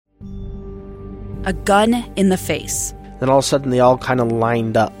a gun in the face. Then all of a sudden they all kind of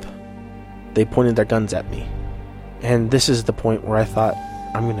lined up. They pointed their guns at me. And this is the point where I thought,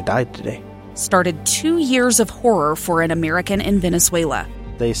 I'm going to die today. Started 2 years of horror for an American in Venezuela.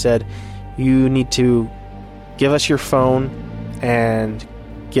 They said, you need to give us your phone and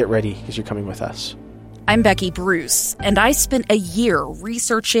get ready because you're coming with us. I'm Becky Bruce, and I spent a year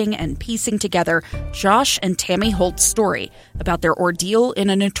researching and piecing together Josh and Tammy Holt's story about their ordeal in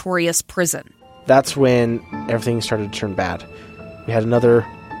a notorious prison. That's when everything started to turn bad. We had another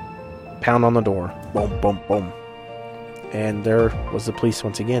pound on the door. Boom, boom, boom. And there was the police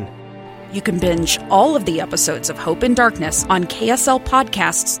once again. You can binge all of the episodes of Hope in Darkness on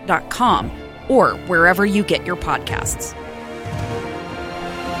KSLpodcasts.com or wherever you get your podcasts.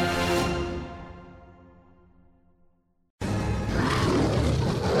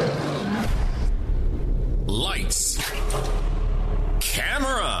 Lights.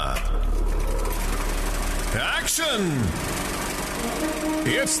 Camera. Action.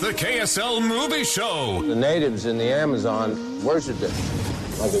 It's the KSL Movie Show. The natives in the Amazon worshipped it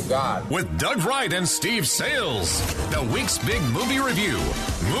like a god. With Doug Wright and Steve Sales. The week's big movie review,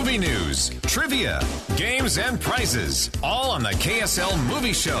 movie news, trivia, games, and prizes. All on the KSL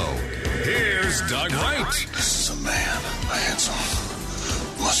Movie Show. Here's Doug Wright. This is a man, a handsome,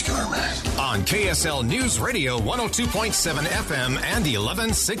 muscular man. On KSL News Radio 102.7 FM and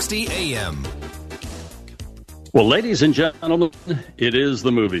 1160 AM. Well, ladies and gentlemen, it is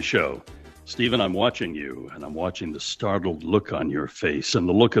the movie show. Stephen, I'm watching you, and I'm watching the startled look on your face and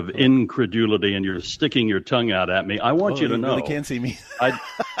the look of incredulity, and you're sticking your tongue out at me. I want you to know. You really can't see me. I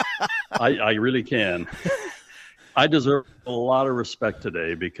really can. I deserve a lot of respect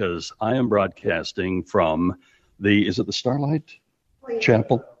today because I am broadcasting from is it the Starlight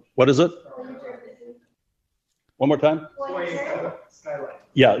Chapel? What is it? One more time? Skylight.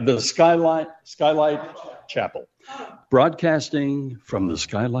 Yeah, the Skylight Chapel. Broadcasting from the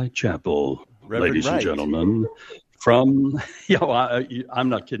Skylight Chapel, Reverend ladies Wright. and gentlemen. I'm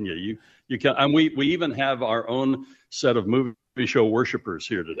not kidding you. You can, and we even have our own set of movie show worshipers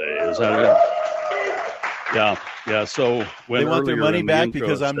here today. Is that it? Yeah. So when they want their money back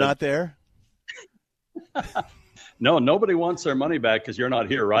because I'm not there. No, nobody wants their money back because you're not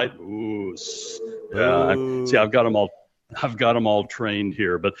here, right? Ooh, yeah. See, I've got them all trained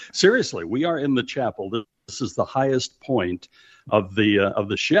here. But seriously, we are in the chapel. This is the highest point of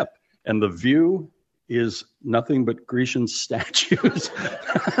the ship, and the view is nothing but Grecian statues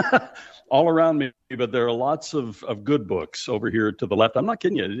all around me. But there are lots of good books over here to the left. I'm not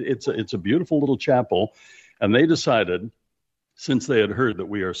kidding you. It's a beautiful little chapel, and they decided, since they had heard that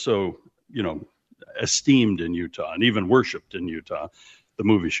we are so esteemed in Utah and even worshipped in Utah, the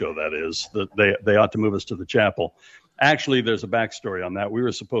movie show that is, that they ought to move us to the chapel. Actually, there's a backstory on that. We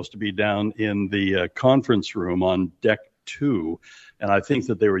were supposed to be down in the conference room on deck 2, and I think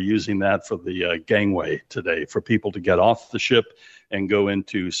that they were using that for the gangway today for people to get off the ship and go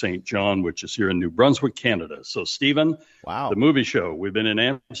into St. John, which is here in New Brunswick, Canada. So, Stephen, wow, the movie show. We've been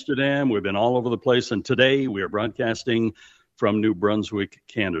in Amsterdam. We've been all over the place, and today we are broadcasting from New Brunswick,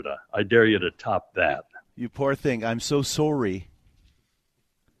 Canada. I dare you to top that. You poor thing. I'm so sorry.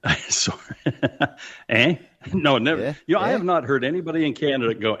 Sorry. Eh? No, never. Yeah. I have not heard anybody in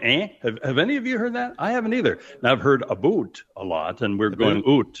Canada go, eh? Have any of you heard that? I haven't either. Now, I've heard aboot a lot, and we're going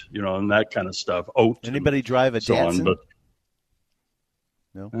oot, and that kind of stuff. Oat. Anybody drive a Datsun? But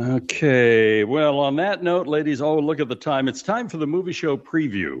no. Okay. Well, on that note, ladies, look at the time. It's time for the movie show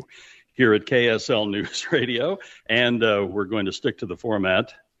preview here at KSL News Radio, and we're going to stick to the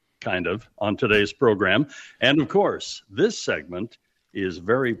format, kind of, on today's program. And, of course, this segment is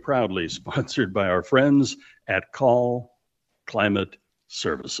very proudly sponsored by our friends at Call Climate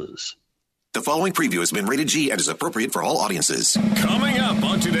Services. The following preview has been rated G and is appropriate for all audiences. Coming up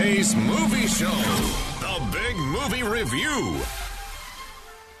on today's movie show, the big movie review.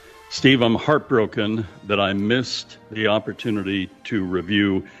 Steve, I'm heartbroken that I missed the opportunity to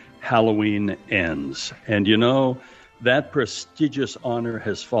review Halloween Ends. And that prestigious honor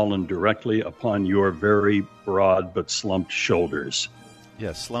has fallen directly upon your very broad but slumped shoulders.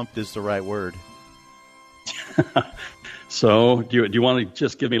 Yeah, slumped is the right word. So do you want to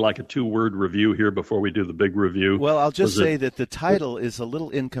just give me like a 2-word review here before we do the big review? Well, I'll just say that the title is a little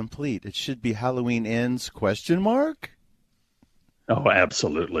incomplete. It should be Halloween Ends, ? Oh,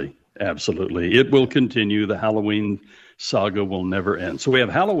 absolutely. Absolutely. It will continue. The Halloween saga will never end. So we have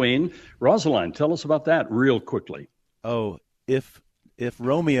Halloween. Rosaline, tell us about that real quickly. Oh, if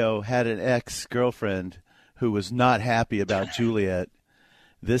Romeo had an ex-girlfriend who was not happy about Juliet,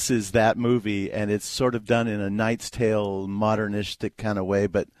 this is that movie, and it's sort of done in a Knight's Tale modernistic kind of way,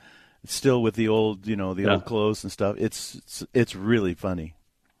 but still with the old, old clothes and stuff. It's really funny.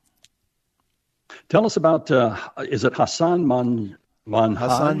 Tell us about, is it Hasan Minhaj?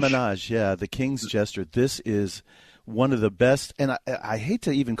 Hasan Minhaj, yeah, The King's Jester. This is one of the best, and I hate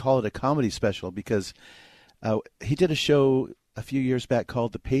to even call it a comedy special because he did a show a few years back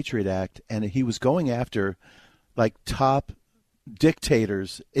called The Patriot Act, and he was going after like top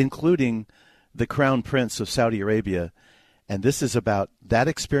dictators, including the Crown Prince of Saudi Arabia. And this is about that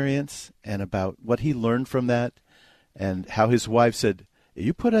experience and about what he learned from that, and how his wife said,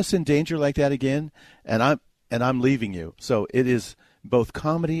 "You put us in danger like that again, and I'm leaving you." So it is both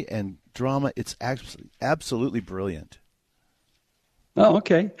comedy and drama. It's absolutely brilliant. Oh,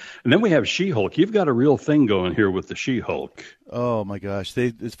 okay. And then we have She-Hulk. You've got a real thing going here with the She-Hulk. Oh, my gosh.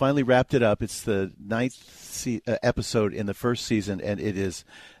 They finally wrapped it up. It's the 9th episode in the first season, and it is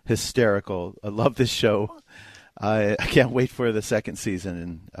hysterical. I love this show. I can't wait for the second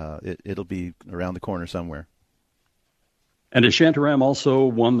season, and it'll be around the corner somewhere. And is Shantaram also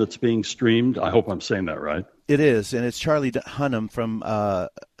one that's being streamed? I hope I'm saying that right. It is, and it's Charlie Hunnam from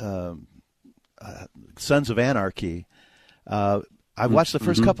Sons of Anarchy. I've watched the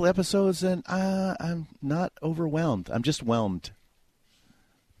first couple episodes, and I'm not overwhelmed. I'm just whelmed.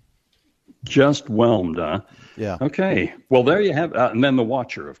 Just whelmed, huh? Yeah. Okay. Well, there you have, and then The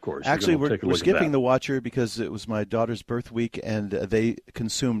Watcher, of course. Actually, we're skipping The Watcher because it was my daughter's birth week, and they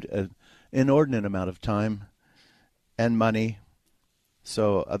consumed an inordinate amount of time and money.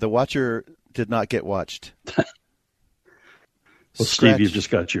 So The Watcher did not get watched. Well, Steve, you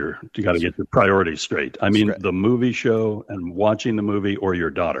got to get your priorities straight. I mean, the movie show and watching the movie, or your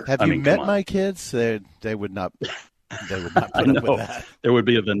daughter. Have you met my kids? They would not. They would not put up with that. There would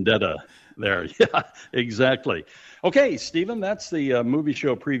be a vendetta there. Yeah, exactly. Okay, Stephen, that's the movie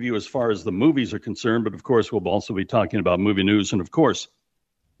show preview as far as the movies are concerned. But of course, we'll also be talking about movie news, and of course,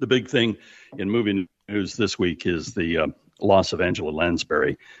 the big thing in movie news this week is the loss of Angela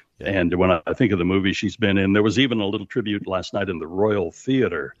Lansbury. And when I think of the movie she's been in, there was even a little tribute last night in the Royal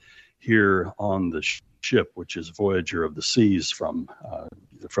Theatre here on the ship, which is Voyager of the Seas from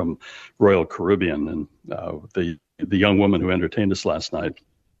Royal Caribbean. And the young woman who entertained us last night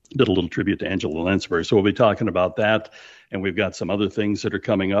did a little tribute to Angela Lansbury. So we'll be talking about that. And we've got some other things that are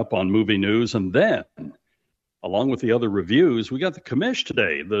coming up on movie news. And then, along with the other reviews, we got the commish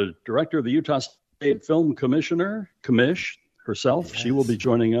today. The director of the Utah State Film Commish herself. Yes. She will be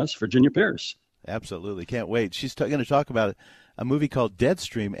joining us, Virginia Pierce. Absolutely. Can't wait. She's going to talk about a movie called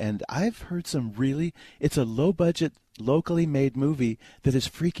Deadstream, and I've heard it's a low-budget, locally made movie that is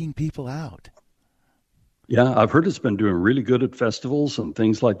freaking people out. Yeah, I've heard it's been doing really good at festivals and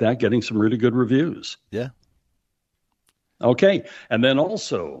things like that, getting some really good reviews. Yeah. Okay. And then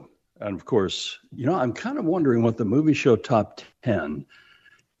also, and of course, I'm kind of wondering what the movie show top 10.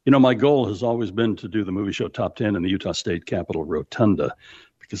 My goal has always been to do the movie show top 10 in the Utah State Capitol Rotunda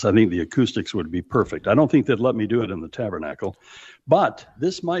because I think the acoustics would be perfect. I don't think they'd let me do it in the Tabernacle, but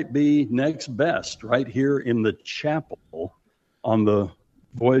this might be next best right here in the chapel on the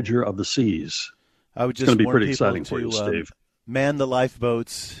Voyager of the Seas. I would just it's going to be warn pretty exciting for you, Steve. Man the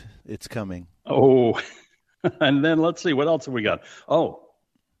lifeboats. It's coming. Oh, and then let's see. What else have we got? Oh,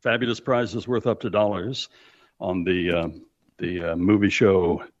 fabulous prizes worth up to $1 on the movie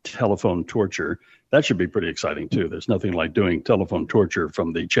show Telephone Torture. That should be pretty exciting, too. There's nothing like doing telephone torture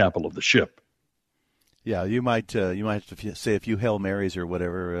from the chapel of the ship. Yeah, you might have to say a few Hail Marys or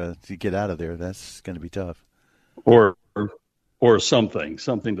whatever to get out of there. That's going to be tough. Or something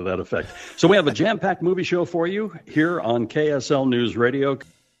to that effect. So we have a jam-packed movie show for you here on KSL News Radio.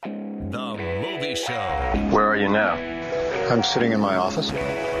 The Movie Show. Where are you now? I'm sitting in my office.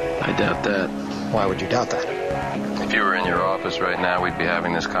 I doubt that. Why would you doubt that? If you were in your office right now, we'd be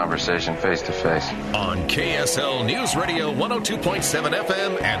having this conversation face to face. On KSL News Radio 102.7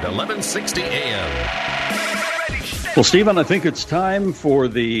 FM and 1160 AM. Well, Stephen, I think it's time for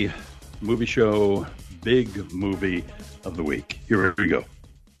the movie show Big Movie of the Week. Here we go.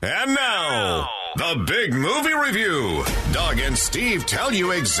 And now, the Big Movie Review. Doug and Steve tell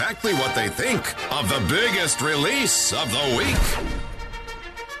you exactly what they think of the biggest release of the week.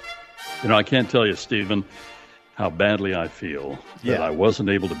 I can't tell you, Stephen, how badly I feel that I wasn't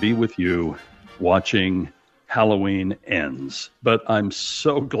able to be with you watching Halloween Ends. But I'm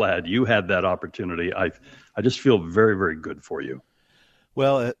so glad you had that opportunity. I just feel very, very good for you.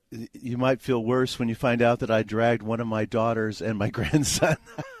 Well, you might feel worse when you find out that I dragged one of my daughters and my grandson.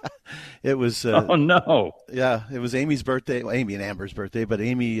 It was... oh, no. Yeah, it was Amy's birthday. Well, Amy and Amber's birthday, but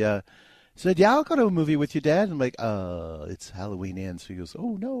Amy said, yeah, I'll go to a movie with you, Dad. I'm like, it's Halloween Ends. So he goes,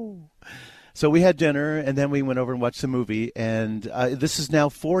 oh, no. So we had dinner, and then we went over and watched the movie. And this is now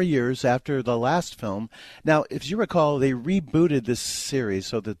 4 years after the last film. Now, if you recall, they rebooted this series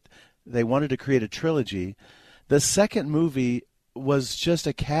so that they wanted to create a trilogy. The second movie was just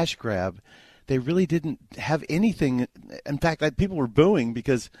a cash grab. They really didn't have anything. In fact, people were booing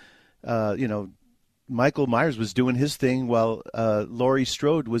because, Michael Myers was doing his thing while Laurie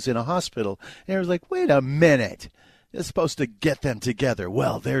Strode was in a hospital. And I was like, wait a minute. They're supposed to get them together.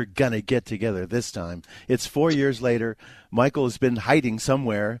 Well, they're going to get together this time. It's 4 years later. Michael has been hiding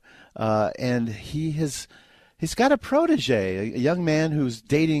somewhere, and he's got a protege, a young man who's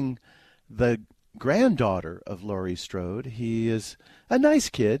dating the granddaughter of Laurie Strode. He is a nice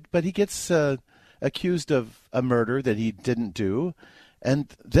kid, but he gets accused of a murder that he didn't do.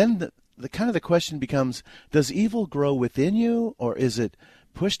 And then the question becomes, does evil grow within you, or is it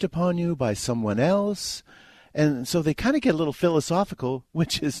pushed upon you by someone else? And so they kind of get a little philosophical,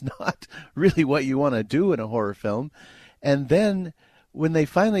 which is not really what you want to do in a horror film. And then when they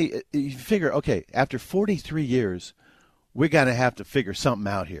finally, you figure, okay, after 43 years, we're going to have to figure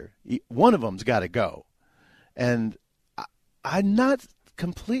something out here. One of them's got to go. And I'm not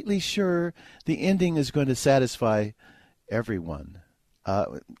completely sure the ending is going to satisfy everyone.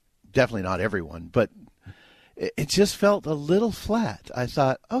 Definitely not everyone, but it just felt a little flat. I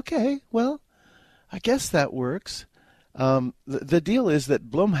thought, okay, well, I guess that works. The deal is that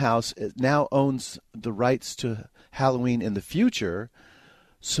Blumhouse now owns the rights to Halloween in the future,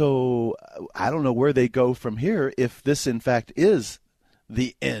 so I don't know where they go from here if this, in fact, is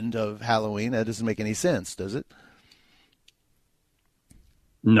the end of Halloween. That doesn't make any sense, does it?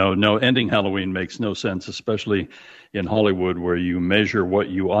 No, ending Halloween makes no sense, especially in Hollywood where you measure what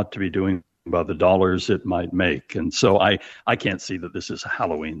you ought to be doing by the dollars it might make. And so I can't see that this is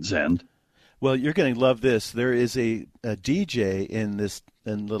Halloween's end. Well, you're going to love this. There is a DJ in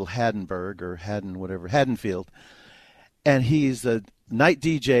little Haddonfield, and he's a night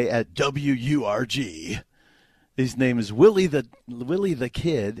DJ at WURG. His name is Willie the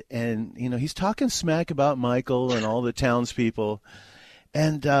Kid, and he's talking smack about Michael and all the townspeople.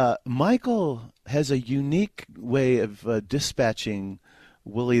 And Michael has a unique way of dispatching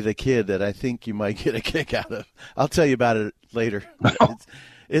Willie the Kid that I think you might get a kick out of. I'll tell you about it later.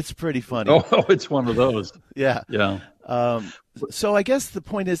 It's pretty funny. Oh, it's one of those. Yeah. Yeah. So I guess the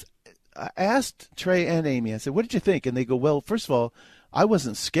point is, I asked Trey and Amy, I said, what did you think? And they go, well, first of all, I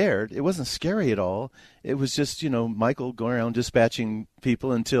wasn't scared. It wasn't scary at all. It was just, Michael going around dispatching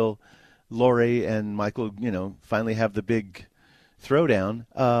people until Laurie and Michael, finally have the big throwdown.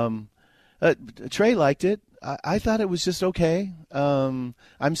 Trey liked it. I thought it was just okay. I'm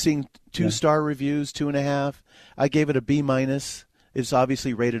seeing 2-star reviews, 2.5. I gave it a B-. It's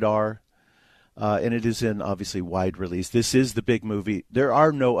obviously rated R, and it is in obviously wide release. This is the big movie. There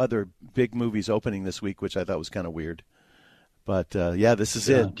are no other big movies opening this week, which I thought was kind of weird. But this is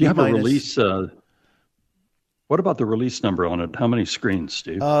it. Do you have a release? What about the release number on it? How many screens,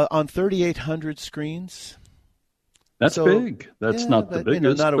 Steve? On 3,800 screens. That's big. That's not the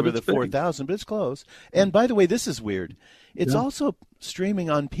biggest. Not over the 4,000, but it's close. And by the way, this is weird. It's also streaming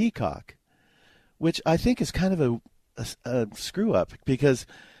on Peacock, which I think is kind of a screw up because,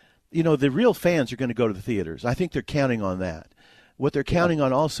 the real fans are going to go to the theaters. I think they're counting on that. What they're counting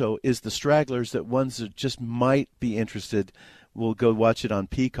on also is the stragglers, that ones that just might be interested will go watch it on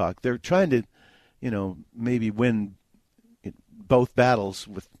Peacock. They're trying to, maybe win both battles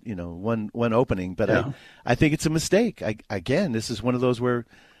with, one opening. But I think it's a mistake. Again, this is one of those where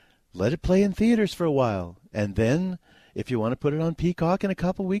let it play in theaters for a while. And then if you want to put it on Peacock in a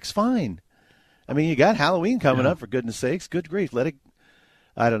couple weeks, fine. I mean, you got Halloween coming up, for goodness sakes. Good grief. Let it –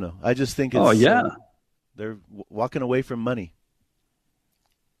 I don't know. I just think it's they're walking away from money.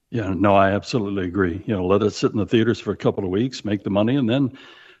 Yeah, no, I absolutely agree. Let it sit in the theaters for a couple of weeks, make the money, and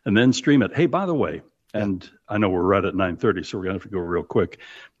then stream it. Hey, by the way, and I know we're right at 9:30, so we're going to have to go real quick,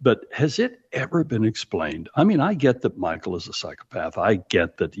 but has it ever been explained? I mean, I get that Michael is a psychopath. I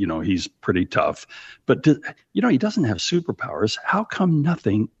get that, he's pretty tough. But, he doesn't have superpowers. How come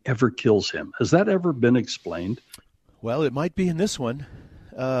nothing ever kills him? Has that ever been explained? Well, it might be in this one.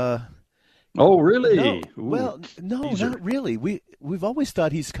 Oh, really? No. Well, no, not really. We've always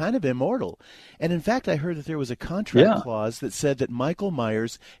thought he's kind of immortal. And in fact, I heard that there was a contract clause that said that Michael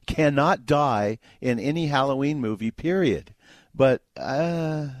Myers cannot die in any Halloween movie, period. But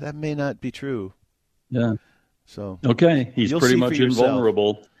that may not be true. Yeah. So okay, he's pretty much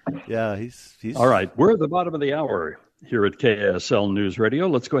invulnerable. Yeah, he's all right. We're at the bottom of the hour here at KSL News Radio.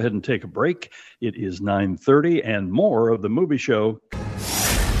 Let's go ahead and take a break. It is 9:30, and more of the movie show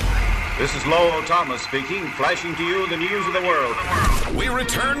This is Lowell Thomas speaking, flashing to you the news of the world. We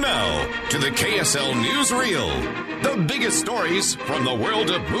return now to the KSL Newsreel. The biggest stories from the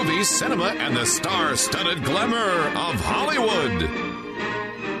world of movies, cinema, and the star-studded glamour of Hollywood.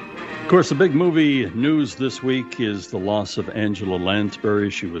 Of course, the big movie news this week is the loss of Angela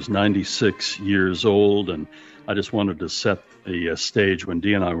Lansbury. She was 96 years old, and I just wanted to set the stage. When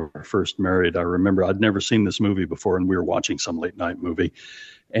Dee and I were first married, I remember I'd never seen this movie before, and we were watching some late-night movie.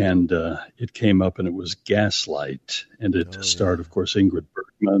 And it came up, and it was Gaslight. And it starred, of course, Ingrid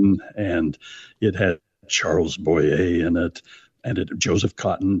Bergman, and it had Charles Boyer in it, and it Joseph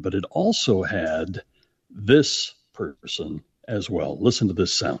Cotton, but it also had this person as well. Listen to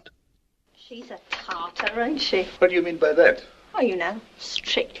this sound. She's a tartar, ain't she? What do you mean by that? Oh, you know,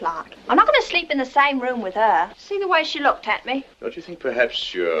 strict like. I'm not going to sleep in the same room with her. See the way she looked at me? Don't you think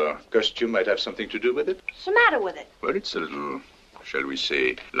perhaps your costume might have something to do with it? What's the matter with it? Well, it's a little, shall we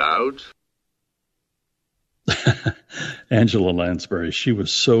say, loud. Angela Lansbury, she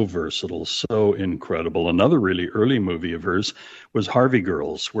was so versatile, so incredible. Another really early movie of hers was Harvey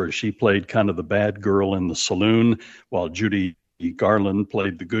Girls, where she played kind of the bad girl in the saloon, while Judy Garland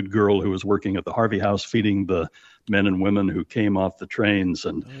played the good girl who was working at the Harvey House feeding the men and women who came off the trains.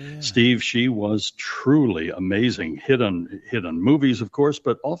 And Steve, she was truly amazing. Hit on movies, of course,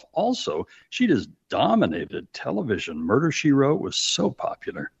 but also she just dominated television. Murder, She Wrote was so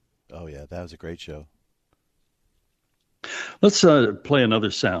popular. Oh, yeah, that was a great show. Let's play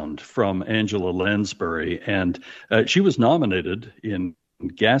another sound from Angela Lansbury. And she was nominated in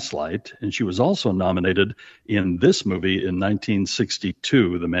Gaslight, and she was also nominated in this movie in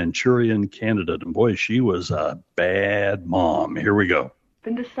 1962, The Manchurian Candidate. And boy, she was a bad mom. Here we go.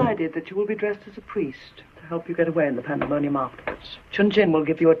 Been decided that you will be dressed as a priest to help you get away in the pandemonium afterwards. Chun Jin will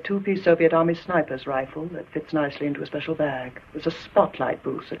give you a 2-piece Soviet Army sniper's rifle that fits nicely into a special bag. There's a spotlight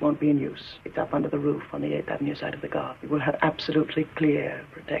booth that won't be in use. It's up under the roof on the 8th Avenue side of the garden. You will have absolutely clear,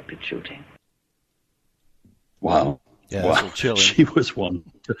 protected shooting. Wow. Yeah, wow. She was one.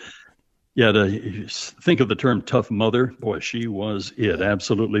 Yeah, to think of the term tough mother, boy, she was it,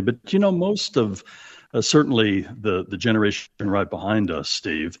 absolutely. But, you know, most of, certainly the generation right behind us,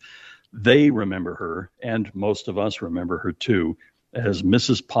 Steve, they remember her, and most of us remember her, too, as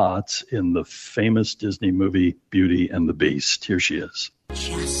Mrs. Potts in the famous Disney movie Beauty and the Beast. Here she is.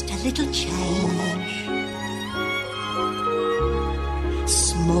 Just a little change,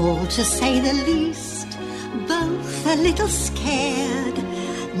 small to say the least. Both a little scared,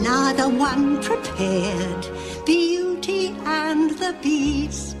 neither one prepared. Beauty and the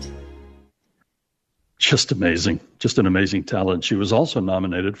Beast. Just amazing. Just an amazing talent. She was also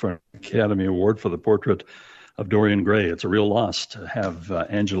nominated for an Academy Award for the portrait of Dorian Gray. It's a real loss to have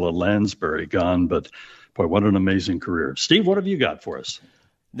Angela Lansbury gone, but boy, what an amazing career. Steve, what have you got for us?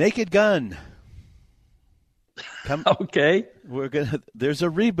 Naked Gun. Okay. There's a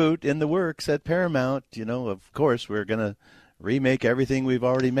reboot in the works at Paramount. You know, of course, we're going to remake everything we've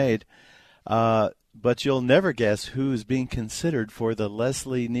already made. But you'll never guess who's being considered for the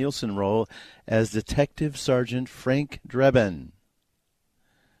Leslie Nielsen role as Detective Sergeant Frank Drebin.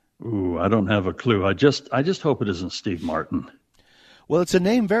 Ooh, I don't have a clue. I just hope it isn't Steve Martin. Well, it's a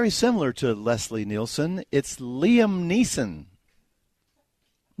name very similar to Leslie Nielsen. It's Liam Neeson.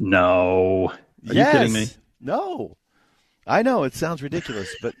 No. Are you kidding me? No. I know, it sounds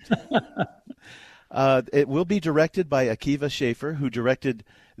ridiculous, but it will be directed by Akiva Schaffer, who directed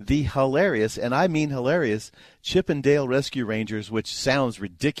the hilarious, and I mean hilarious, Chip and Dale Rescue Rangers, which sounds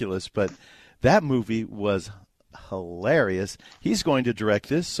ridiculous, but that movie was hilarious. He's going to direct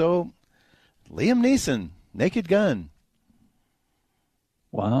this, so Liam Neeson, Naked Gun.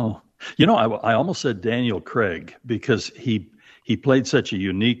 Wow. You know, I almost said Daniel Craig because he played such a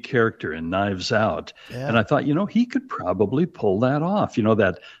unique character in Knives Out. Yeah. And I thought, you know, he could probably pull that off. You know,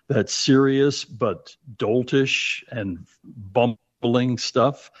 that serious but doltish and bumbling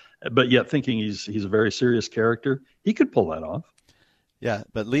stuff, but yet thinking he's a very serious character. He could pull that off. Yeah,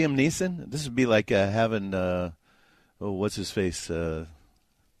 but Liam Neeson, this would be like having, what's his face?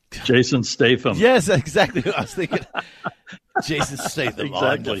 Jason Statham. Yes, exactly what I was thinking. Jason Statham,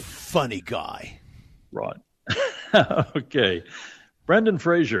 exactly. The funny guy. Right. Okay. Brendan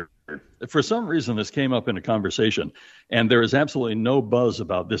Fraser. For some reason, this came up in a conversation, and there is absolutely no buzz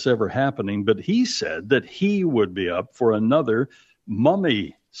about this ever happening, but he said that he would be up for another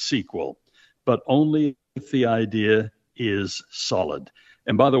Mummy sequel, but only if the idea is solid.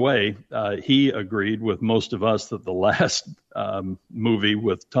 And by the way, he agreed with most of us that the last movie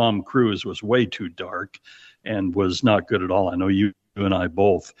with Tom Cruise was way too dark and was not good at all. I know you and I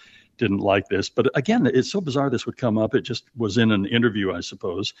both didn't like this. But again, it's so bizarre this would come up. It just was in an interview, I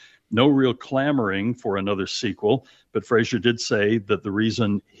suppose. No real clamoring for another sequel. But Fraser did say that the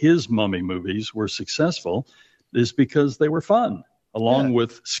reason his Mummy movies were successful is because they were fun, along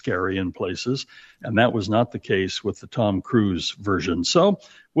with scary in places. And that was not the case with the Tom Cruise version. So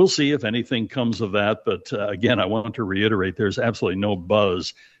we'll see if anything comes of that. But again, I want to reiterate, there's absolutely no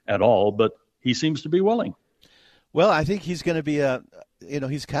buzz at all. But he seems to be willing. Well, I think he's going to be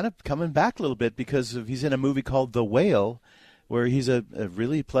he's kind of coming back a little bit because he's in a movie called The Whale, where he's a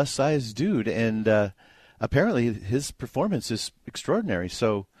really plus-sized dude, and apparently his performance is extraordinary.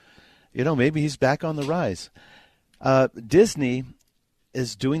 So, maybe he's back on the rise. Disney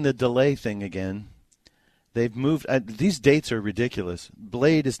is doing the delay thing again. They've moved. These dates are ridiculous.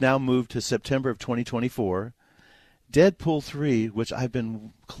 Blade is now moved to September of 2024. Deadpool 3, which I've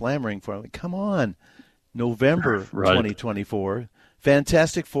been clamoring for. I'm like, come on. November 2024.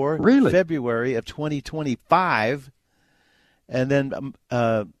 Fantastic Four, February of 2025. And then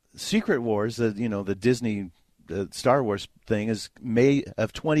Secret Wars, the Disney Star Wars thing, is May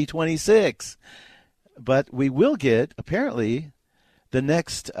of 2026. But we will get, apparently, the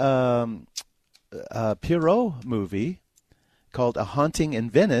next Pierrot movie called A Haunting in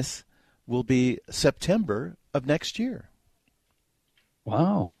Venice will be September of next year.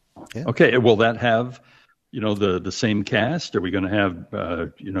 Wow. Yeah. Okay, will that have... the same cast? Are we going to have,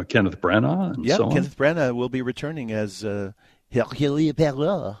 Kenneth Branagh and so on? Kenneth Branagh will be returning as Hercule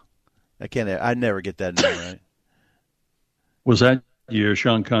Poirot. I never get that name right. Was that your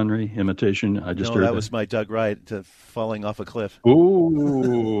Sean Connery imitation? I just heard that was my Doug Wright falling off a cliff.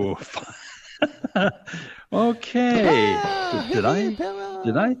 Ooh. Okay. Did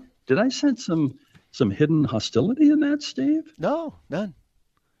I sense some hidden hostility in that, Steve? No, none.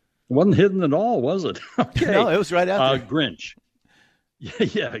 It wasn't hidden at all, was it? Okay. No, it was right out there. Grinch.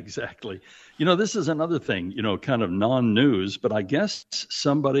 Yeah, exactly. This is another thing, kind of non-news, but I guess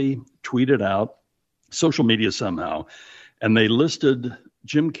somebody tweeted out, social media somehow, and they listed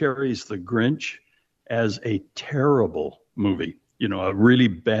Jim Carrey's The Grinch as a terrible movie, a really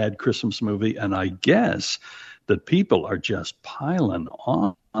bad Christmas movie. And I guess that people are just piling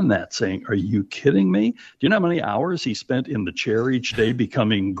on that, saying, are you kidding me? Do you know how many hours he spent in the chair each day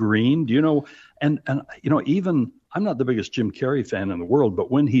becoming green? Do you know? And even I'm not the biggest Jim Carrey fan in the world, but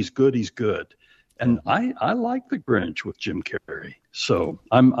when he's good, he's good. And I like The Grinch with Jim Carrey. So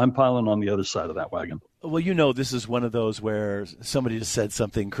I'm piling on the other side of that wagon. Well, this is one of those where somebody just said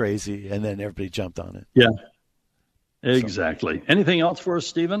something crazy and then everybody jumped on it. Yeah, exactly. So. Anything else for us,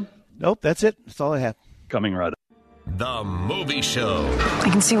 Stephen? Nope, that's it. That's all I have. Coming right up. The Movie Show. I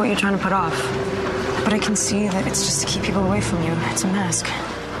can see what you're trying to put off, but I can see that it's just to keep people away from you. It's a mask.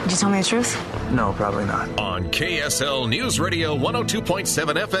 Did you tell me the truth? No, probably not. On KSL News Radio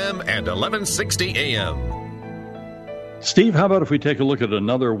 102.7 FM and 1160 AM. Steve, how about if we take a look at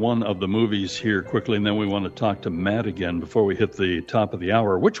another one of the movies here quickly, and then we want to talk to Matt again before we hit the top of the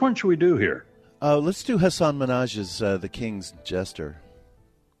hour. Which one should we do here? Let's do Hasan Minhaj's The King's Jester.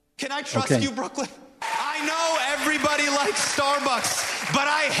 Can I trust you, Brooklyn? I know everybody likes Starbucks, but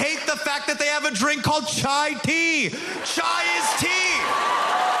I hate the fact that they have a drink called chai tea. Chai is tea.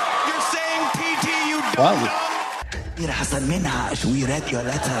 You're saying PT, you don't know? Dear Hasan Minhaj, we read your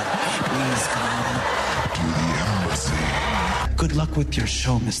letter. Please come to the embassy. Good luck with your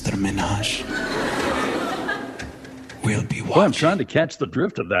show, Mr. Minhaj. We'll be watching. Well, I'm trying to catch the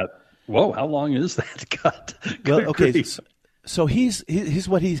drift of that. Whoa, how long is that cut? Well, okay. So he's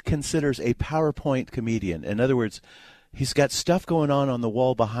what he considers a PowerPoint comedian. In other words, he's got stuff going on the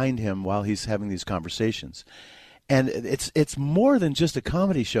wall behind him while he's having these conversations. And it's more than just a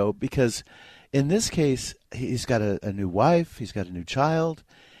comedy show, because in this case, he's got a new wife, he's got a new child,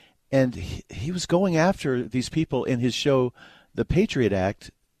 and he was going after these people in his show, The Patriot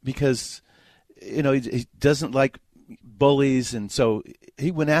Act, because he doesn't like bullies, and so he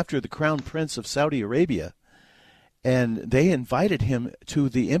went after the Crown Prince of Saudi Arabia. And they invited him to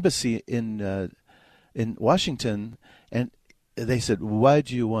the embassy in Washington, and they said, "Why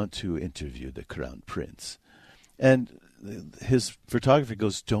do you want to interview the Crown Prince?" And his photographer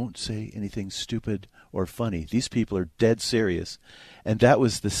goes, "Don't say anything stupid or funny. These people are dead serious." And that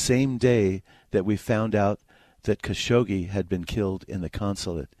was the same day that we found out that Khashoggi had been killed in the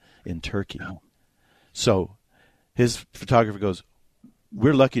consulate in Turkey. Oh. So his photographer goes,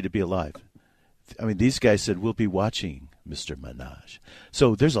 "We're lucky to be alive." I mean, these guys said, "We'll be watching, Mr. Minhaj."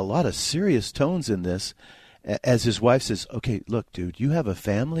 So there's a lot of serious tones in this, as his wife says, "Okay, look, dude, you have a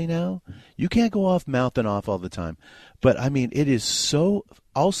family now. You can't go off mouthing off all the time." But, I mean, it is so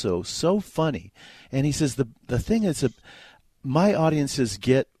funny. And he says the thing is, my audiences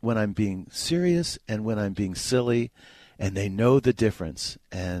get when I'm being serious and when I'm being silly, and they know the difference.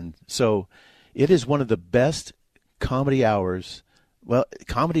 And so it is one of the best comedy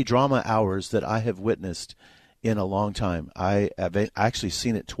drama hours that I have witnessed in a long time. I have actually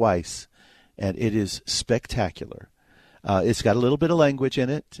seen it twice, and it is spectacular. It's got a little bit of language in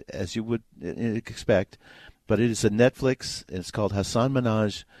it, as you would expect, but it is a Netflix. It's called Hasan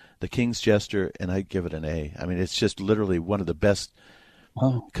Minhaj, The King's Jester, and I give it an A. I mean, it's just literally one of the best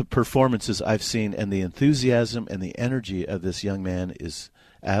performances I've seen, and the enthusiasm and the energy of this young man is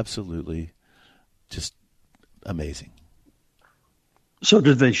absolutely just amazing. So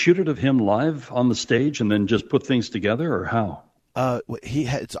did they shoot it of him live on the stage and then just put things together, or how?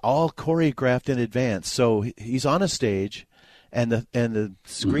 It's all choreographed in advance. So he's on a stage, and the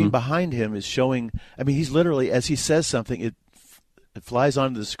screen behind him is showing. I mean, he's literally, as he says something, it flies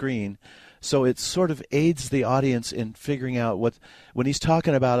onto the screen. So it sort of aids the audience in figuring out when he's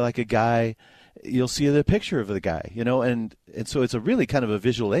talking about like a guy, you'll see the picture of the guy, and so it's a really kind of a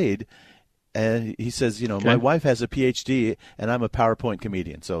visual aid. And he says, my wife has a PhD and I'm a PowerPoint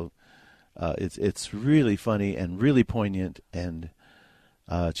comedian. So it's really funny and really poignant, and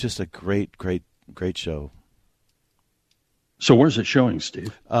just a great, great, great show. So where's it showing,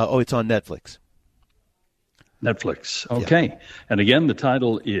 Steve? It's on Netflix. Netflix. Okay. Yeah. And again, the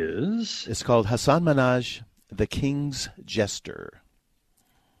title is? It's called Hasan Minhaj, The King's Jester.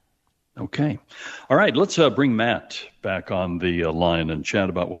 Okay. All right. Let's bring Matt back on the line and chat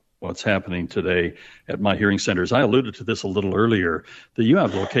about what's happening today at My Hearing Centers. I alluded to this a little earlier, that you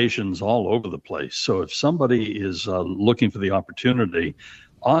have locations all over the place. So if somebody is looking for the opportunity,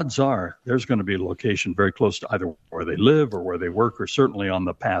 odds are there's going to be a location very close to either where they live or where they work, or certainly on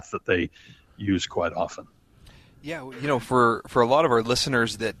the path that they use quite often. Yeah, for a lot of our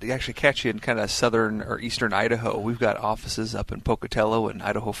listeners that actually catch you in kind of southern or eastern Idaho, we've got offices up in Pocatello and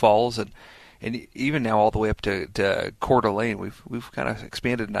Idaho Falls, and even now all the way up to Coeur d'Alene. We've kind of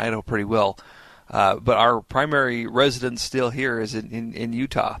expanded in Idaho pretty well. But our primary residence still here is in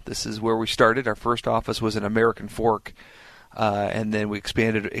Utah. This is where we started. Our first office was in American Fork, and then we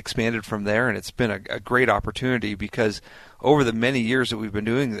expanded from there, and it's been a great opportunity because over the many years that we've been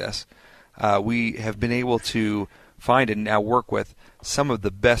doing this, we have been able to find and now work with some of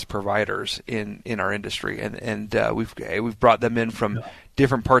the best providers in our industry, and we've brought them in from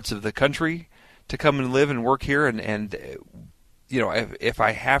different parts of the country to come and live and work here, and if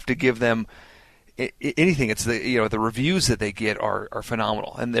I have to give them anything, it's the reviews that they get are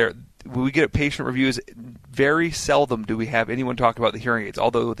phenomenal, and when we get patient reviews, very seldom do we have anyone talk about the hearing aids.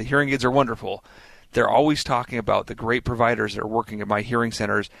 Although the hearing aids are wonderful, they're always talking about the great providers that are working at My Hearing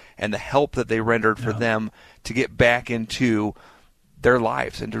Centers and the help that they rendered for them to get back into their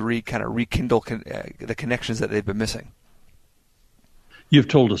lives and to rekindle the connections that they've been missing. You've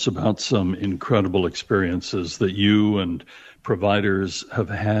told us about some incredible experiences that you and providers have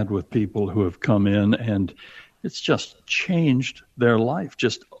had with people who have come in, and it's just changed their life,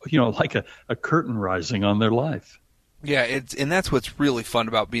 just, like a curtain rising on their life. Yeah, and that's what's really fun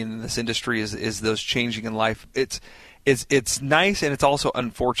about being in this industry is those changing in life. It's nice, and it's also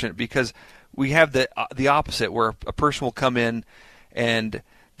unfortunate because we have the opposite, where a person will come in and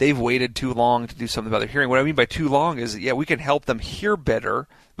they've waited too long to do something about their hearing. What I mean by too long is, we can help them hear better,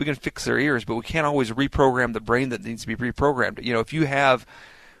 we can fix their ears, but we can't always reprogram the brain that needs to be reprogrammed. If you have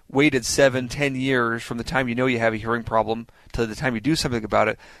waited 7-10 years from the time you have a hearing problem to the time you do something about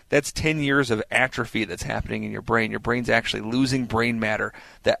it, that's 10 years of atrophy that's happening in your brain. Your brain's actually losing brain matter.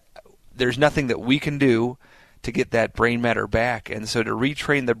 That there's nothing that we can do to get that brain matter back. And so to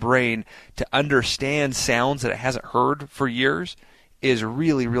retrain the brain to understand sounds that it hasn't heard for years is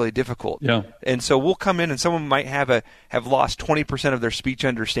really, really difficult. Yeah. And so we'll come in and someone might have lost 20% of their speech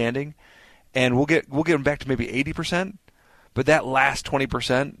understanding, and we'll get them back to maybe 80%. But that last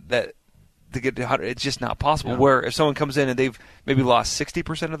 20%, that to get to 100, it's just not possible. Yeah. Where if someone comes in and they've maybe lost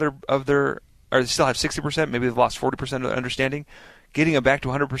 60% of their, or they still have 60%, maybe they've lost 40% of their understanding, getting them back to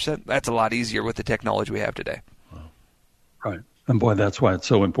 100%, that's a lot easier with the technology we have today. Right. And boy, that's why it's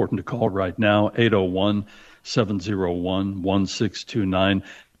so important to call right now, 801-701-1629.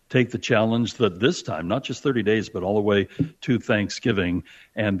 Take the challenge that this time, not just 30 days, but all the way to Thanksgiving,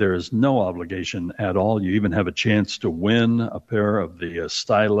 and there is no obligation at all. You even have a chance to win a pair of the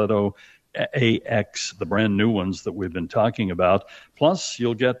Stiletto AX, the brand new ones that we've been talking about. Plus,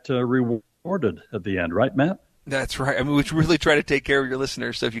 you'll get rewarded at the end, right, Matt? That's right. I mean, we really try to take care of your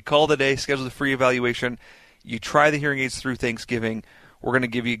listeners. So if you call today, schedule the free evaluation, you try the hearing aids through Thanksgiving, we're going to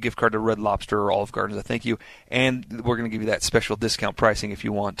give you a gift card to Red Lobster or Olive Garden as a thank you, and we're going to give you that special discount pricing if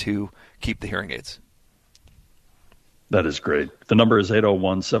you want to keep the hearing aids. That is great. The number is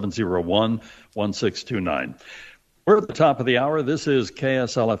 801-701-1629. We're at the top of the hour. This is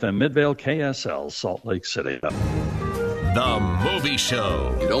KSL-FM Midvale, KSL, Salt Lake City. The Movie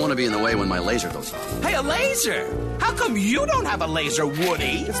Show. You don't want to be in the way when my laser goes off. Hey, a laser? How come you don't have a laser,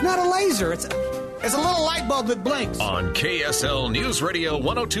 Woody? It's not a laser. It's a little light bulb that blinks. On KSL News Radio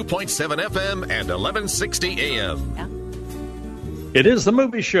 102.7 FM and 1160 AM. Yeah. It is the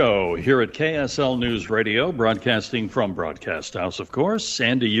Movie Show here at KSL News Radio, broadcasting from Broadcast House, of course,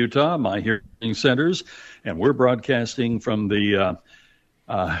 Sandy, Utah, my hearing centers, and we're broadcasting from the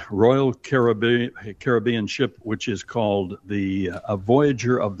Royal Caribbean ship, which is called the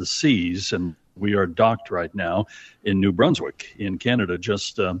Voyager of the Seas, and we are docked right now in New Brunswick in Canada.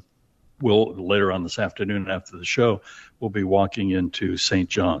 We'll later on this afternoon after the show, we'll be walking into St.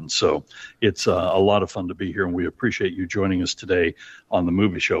 John's. So it's a lot of fun to be here, and we appreciate you joining us today on the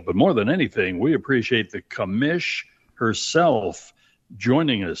Movie Show. But more than anything, we appreciate the commish herself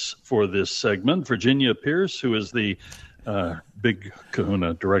joining us for this segment, Virginia Pierce, who is the big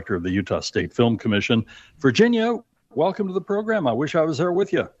kahuna director of the Utah State Film Commission. Virginia, welcome to the program. I wish I was there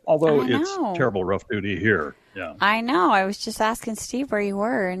with you, although it's terrible rough duty here. Yeah, I know. I was just asking Steve where you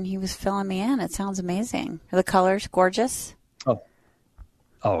were, and he was filling me in. It sounds amazing. Are the colors gorgeous? What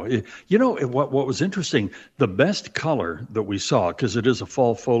was interesting, the best color that we saw, because it is a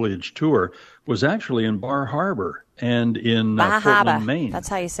fall foliage tour, was actually in Bar Harbor and in Portland, Maine. That's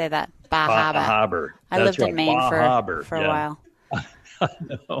how you say that. Bar Harbor. I lived in Maine for a while. I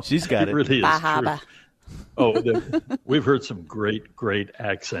know. She's got it. Really is Bar Harbor. We've heard some great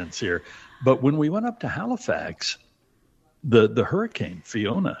accents here. But when we went up to Halifax, the Hurricane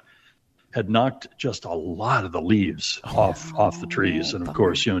Fiona had knocked just a lot of the leaves off the trees. And, of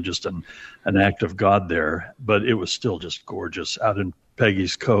course, just an act of God there. But it was still just gorgeous out in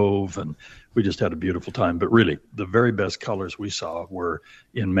Peggy's Cove, and we just had a beautiful time. But really, the very best colors we saw were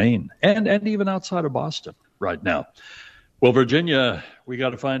in Maine and even outside of Boston right now. Well, Virginia, we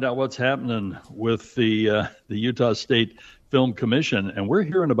got to find out what's happening with the Utah State Film Commission, and we're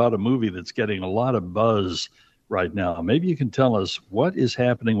hearing about a movie that's getting a lot of buzz right now. Maybe you can tell us what is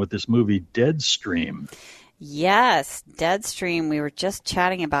happening with this movie, Deadstream. Yes, Deadstream. We were just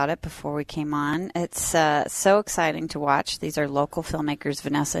chatting about it before we came on. It's so exciting to watch. These are local filmmakers,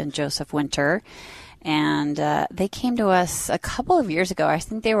 Vanessa and Joseph Winter, and they came to us a couple of years ago. I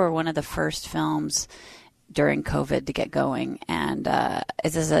think they were one of the first films during COVID to get going, and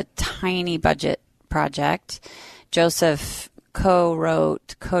this is a tiny budget project. Joseph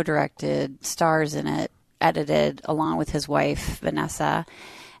co-wrote, co-directed, stars in it, edited along with his wife Vanessa,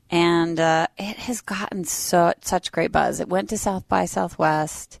 and it has gotten such great buzz. It went to South by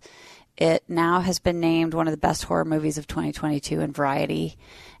Southwest. It now has been named one of the best horror movies of 2022 in Variety,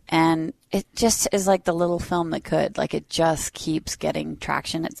 and it just is like the little film that could. Like, it just keeps getting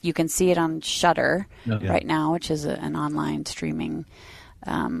traction. You can see it on Shudder right now, which is an online streaming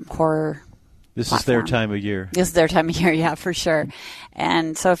horror This platform. Is their time of year. This is their time of year, yeah, for sure.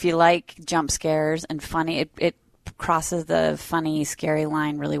 And so if you like jump scares and funny, it crosses the funny, scary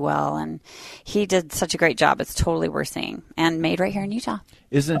line really well. And he did such a great job. It's totally worth seeing. And made right here in Utah.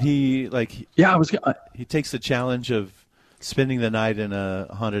 Isn't he like... Yeah, he takes the challenge of spending the night in a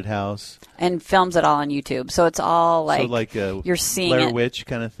haunted house. And films it all on YouTube. So it's all like you're seeing Blair Witch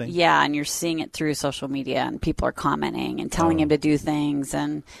kind of thing? Yeah, and you're seeing it through social media. And people are commenting and telling him to do things.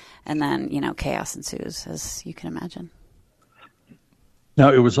 And then, chaos ensues, as you can imagine.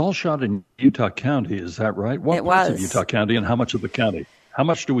 Now, it was all shot in Utah County, is that right? What parts of Utah County and how much of the county? How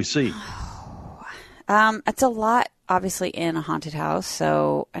much do we see? It's a lot, obviously, in a haunted house.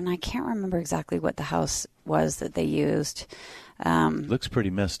 And I can't remember exactly what the house was that they used. Looks pretty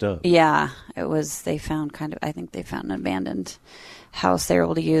messed up. Yeah, it was. I think they found an abandoned house they were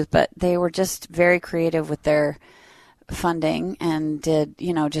able to use. But they were just very creative with their funding and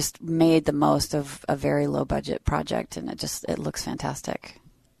just made the most of a very low budget project, and it looks fantastic.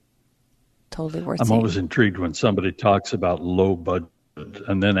 Totally worth seeing. I'm always intrigued when somebody talks about low budget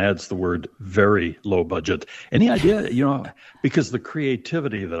and then adds the word very low budget. Any idea, because the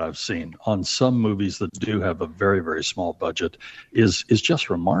creativity that I've seen on some movies that do have a very, very small budget is just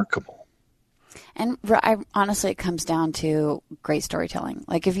remarkable. And honestly, it comes down to great storytelling.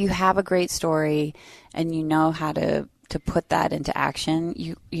 Like, if you have a great story and you know how to put that into action,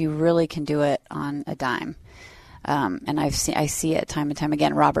 you really can do it on a dime. And I see it time and time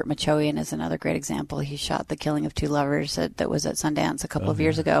again. Robert Machoian is another great example. He shot The Killing of Two Lovers that was at Sundance a couple of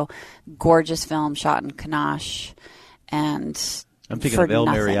years ago. Gorgeous film, shot in Kanash. And I'm thinking of El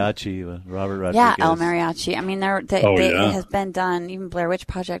Mariachi, Robert Rodriguez. Yeah, El Mariachi. I mean, it has been done. Even Blair Witch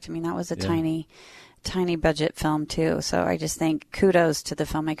Project. I mean, that was a tiny tiny budget film too. So I just think kudos to the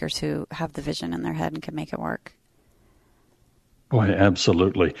filmmakers who have the vision in their head and can make it work. Boy,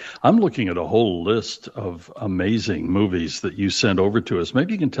 absolutely. I'm looking at a whole list of amazing movies that you sent over to us.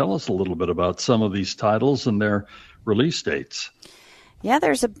 Maybe you can tell us a little bit about some of these titles and their release dates. Yeah,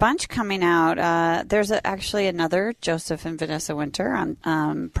 there's a bunch coming out. There's actually another Joseph and Vanessa Winter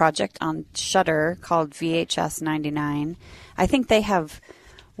on project on Shudder called VHS 99. I think they have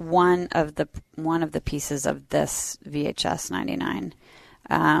one of the pieces of this VHS 99,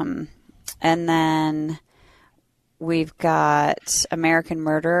 and then we've got American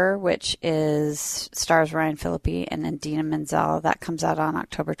Murder, which stars Ryan Phillippe and Idina Menzel. That comes out on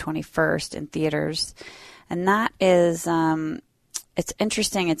October 21st in theaters, and that is. It's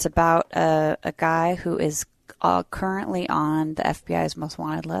interesting. It's about a guy who is currently on the FBI's most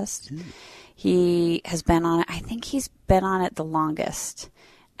wanted list. He has been on it. I think he's been on it the longest,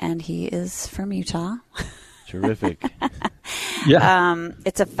 and he is from Utah. Terrific. Yeah.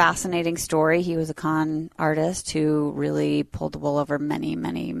 It's a fascinating story. He was a con artist who really pulled the wool over many,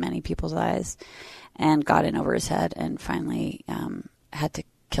 many, many people's eyes and got in over his head and finally had to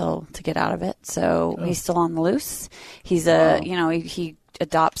kill to get out of it. So he's still on the loose. He's he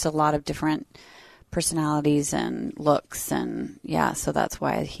adopts a lot of different personalities and looks, and so that's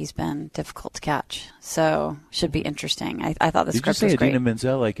why he's been difficult to catch. So should be interesting. I thought the script was great. Did you say Idina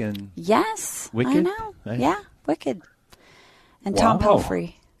Menzel like in Yes, Wicked? I know. Nice. Yeah, Wicked. And Tom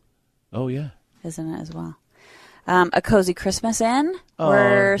Pelphrey. Oh yeah, is in it as well. A Cozy Christmas Inn.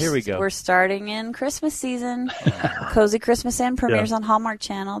 Here we go. We're starting in Christmas season. Cozy Christmas Inn premieres on Hallmark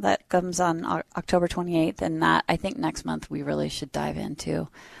Channel. That comes on October 28th. And that, I think next month we really should dive into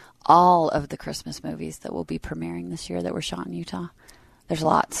all of the Christmas movies that will be premiering this year that were shot in Utah. There's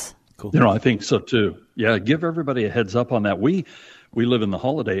lots. Cool. I think so too. Yeah, give everybody a heads up on that. We live in the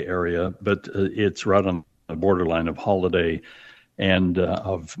Holiday area, but it's right on the borderline of Holiday and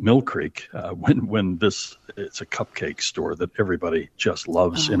of Mill Creek, when it's a cupcake store that everybody just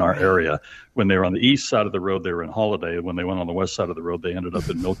loves in our area. When they were on the east side of the road, they were in Holiday. When they went on the west side of the road, they ended up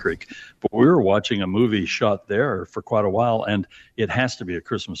in Mill Creek. But we were watching a movie shot there for quite a while, and it has to be a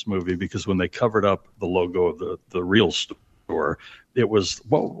Christmas movie because when they covered up the logo of the real store, it was,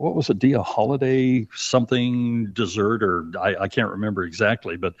 what was it, Dia? Holiday something dessert, or I can't remember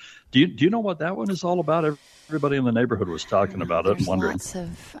exactly. But do you know what that one is all about? Everybody in the neighborhood was talking about it and wondering.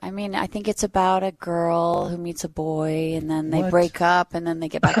 I think it's about a girl who meets a boy, and then they break up, and then they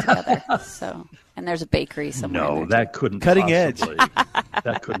get back together. And there's a bakery somewhere. No, that couldn't cutting possibly. edge.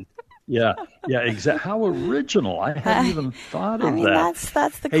 That couldn't. Yeah, exactly. How original! I hadn't even thought of that.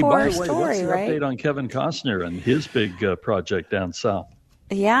 That's the core by the way, story, what's the right? update on Kevin Costner and his big project down south?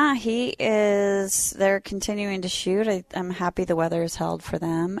 Yeah, he is. They're continuing to shoot. I'm happy the weather is held for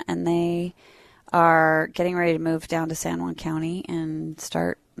them, and they are getting ready to move down to San Juan County and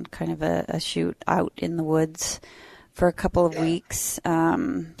start kind of a shoot out in the woods for a couple of weeks. So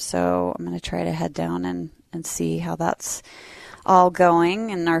I'm going to try to head down and see how that's all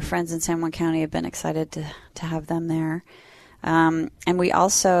going. And our friends in San Juan County have been excited to have them there. And we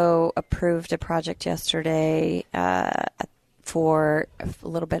also approved a project yesterday for a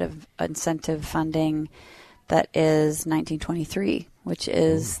little bit of incentive funding that is 1923, which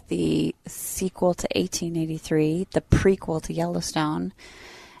is the sequel to 1883, the prequel to Yellowstone.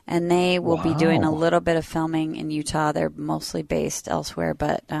 And they will be doing a little bit of filming in Utah. They're mostly based elsewhere,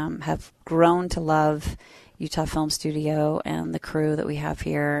 but have grown to love Utah Film Studio and the crew that we have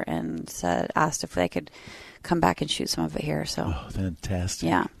here, and asked if they could come back and shoot some of it here. So, fantastic!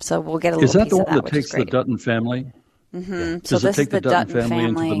 Yeah, so we'll get a little. Is that piece the of one that which takes is great. the Dutton family? Mm-hmm. Yeah. So Does this it take is the the Dutton family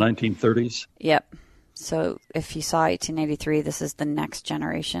family into the 1930s? Yep. So if you saw 1883, this is the next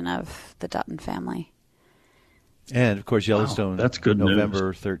generation of the Dutton family. And of course, Yellowstone. That's good November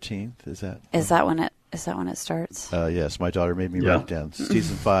news. 13th. Is that when it starts? Yes, my daughter made me write it down.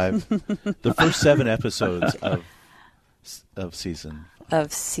 Season 5, the first 7 episodes of season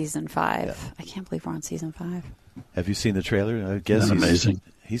 5. Yeah. I can't believe we're on season 5. Have you seen the trailer? I guess That's amazing.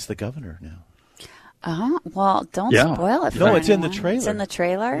 He's the governor now. Well, don't spoil it for No, it's in anyone. the trailer. It's in the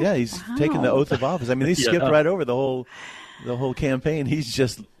trailer? Yeah, he's taking the oath of office. I mean, they skipped right over the whole campaign. He's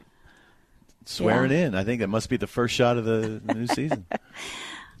just swearing in. I think that must be the first shot of the new season.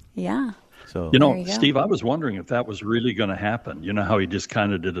 Yeah. So Steve, I was wondering if that was really going to happen. You know how he just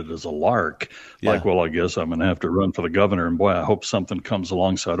kind of did it as a lark, like, well, I guess I'm going to have to run for the governor, and boy, I hope something comes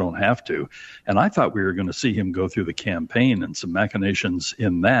along so I don't have to. And I thought we were going to see him go through the campaign and some machinations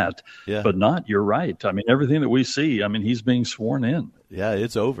in that, but not. You're right. I mean, everything that we see, I mean, he's being sworn in. Yeah,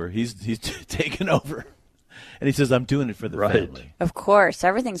 it's over. He's taken over, and he says, "I'm doing it for the family." Of course,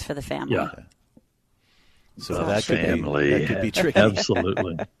 everything's for the family. Yeah. So that could be tricky.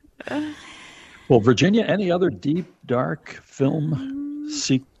 Absolutely. Well, Virginia, any other deep, dark film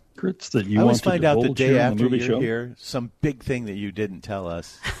secrets that you want to find out the day after you're show? Here some big thing that you didn't tell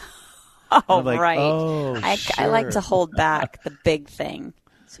us. Oh, like, right. Oh, I like to hold back the big thing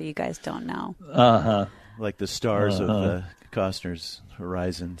so you guys don't know. Like the stars of Costner's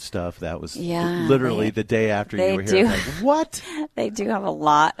Horizon stuff. That was literally the day after you were here. Like, what? They do have a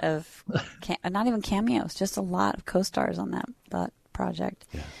lot of, not even cameos, just a lot of co-stars on that project.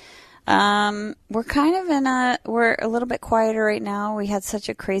 Yeah. We're kind of we're a little bit quieter right now. We had such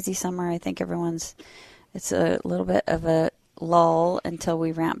a crazy summer. I think it's a little bit of a lull until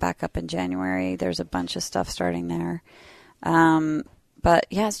we ramp back up in January. There's a bunch of stuff starting there. But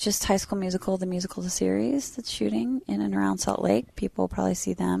yeah, it's just High School Musical, the musical series that's shooting in and around Salt Lake. People will probably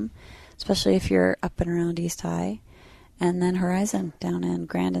see them, especially if you're up and around East High. And then Horizon down in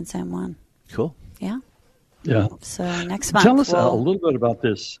Grand and San Juan. Cool. Yeah. Yeah. So next month. Tell us a little bit about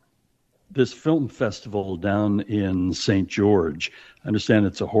this film festival down in St. George. I understand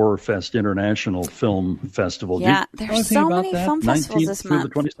it's a Horror Fest International Film Festival. Yeah, there's so many film festivals this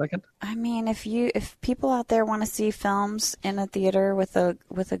month. Through the 22nd? I mean, if people out there want to see films in a theater with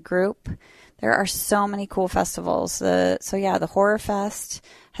a group, there are so many cool festivals. The Horror Fest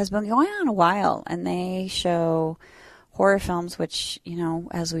has been going on a while, and they show horror films, which,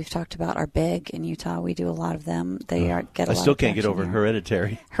 as we've talked about, are big in Utah. We do a lot of them. I still can't get over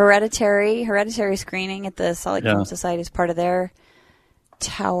Hereditary. Hereditary screening at the Salt Lake Film Society is part of their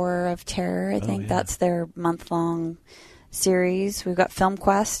Tower of Terror. I think that's their month-long series. We've got Film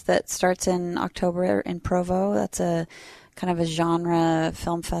Quest that starts in October in Provo. That's a kind of a genre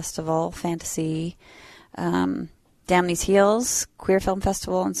film festival, fantasy. Damn These Heels, Queer Film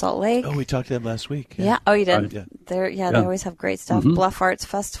Festival in Salt Lake. Oh, we talked to them last week. Yeah. Oh, you did? They always have great stuff. Mm-hmm. Bluff Arts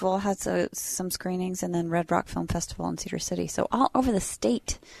Festival has some screenings, and then Red Rock Film Festival in Cedar City. So all over the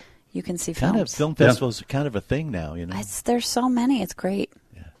state, you can see films. Kind of film festivals are kind of a thing now, There's so many. It's great.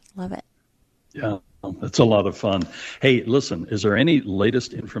 Yeah. Love it. Yeah, it's a lot of fun. Hey, listen, is there any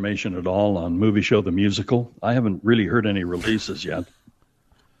latest information at all on Movie Show the Musical? I haven't really heard any releases yet.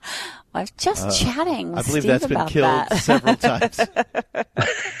 I was just chatting with Steve about that. I believe that's been killed several times.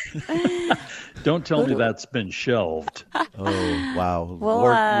 Don't tell me that's been shelved. Oh, wow.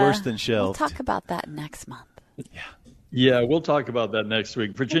 Worse than shelved. We'll talk about that next month. Yeah, we'll talk about that next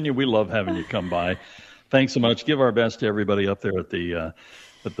week. Virginia, we love having you come by. Thanks so much. Give our best to everybody up there at the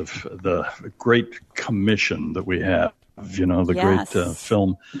great commission that we have. Great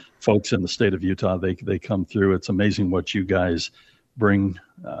film folks in the state of Utah. They come through. It's amazing what you guys bring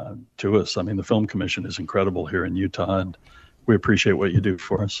to us. I mean, the Film Commission is incredible here in Utah, and we appreciate what you do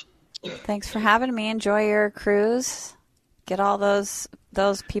for us. Thanks for having me. Enjoy your cruise. Get all those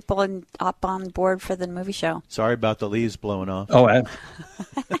people up on board for the movie show. Sorry about the leaves blowing off. Oh,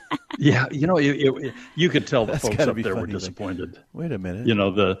 yeah. You could tell the folks up there were disappointed. Wait a minute.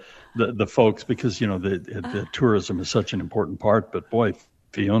 The folks, because the tourism is such an important part. But boy,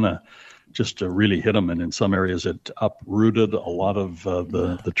 Fiona just really hit them, and in some areas it uprooted a lot of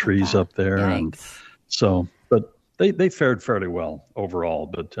the trees up there. Yikes. And so, but they fared fairly well overall.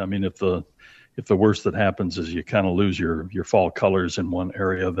 But I mean, if the worst that happens is you kind of lose your fall colors in one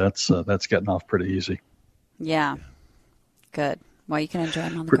area, that's getting off pretty easy. Yeah, good. Well, you can enjoy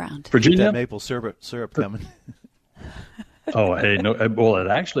them on the ground. Virginia, keep that maple syrup coming. Oh, hey, no. Well, it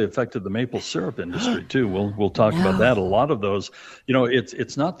actually affected the maple syrup industry too. We'll talk about that. A lot of those,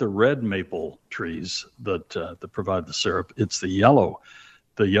 it's not the red maple trees that provide the syrup. It's the yellow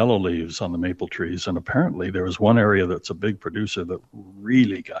leaves on the maple trees. And apparently there was one area that's a big producer that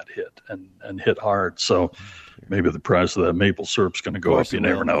really got hit and hit hard. So maybe the price of that maple syrup's going to go up. You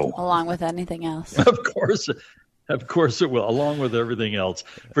never know. Along with anything else. Of course it will, along with everything else.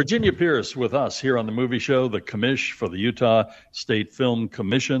 Virginia Pierce with us here on the Movie Show, the commish for the Utah State Film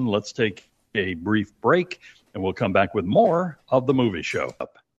Commission. Let's take a brief break, and we'll come back with more of the Movie Show.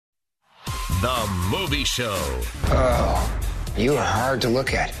 The Movie Show. Oh, you are hard to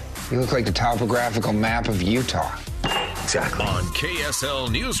look at. You look like the topographical map of Utah. Exactly. On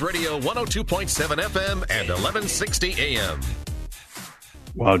KSL News Radio 102.7 FM and 1160 AM.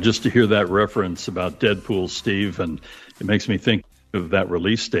 Wow, just to hear that reference about Deadpool, Steve, and it makes me think of that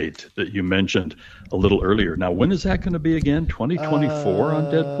release date that you mentioned a little earlier. Now, when is that going to be again? 2024 on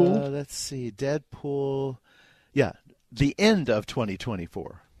Deadpool? Let's see. Deadpool, the end of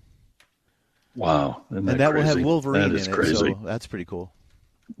 2024. Wow. And that will have Wolverine in it, crazy. So that's pretty cool.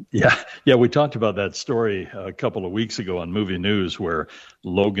 Yeah, we talked about that story a couple of weeks ago on Movie News where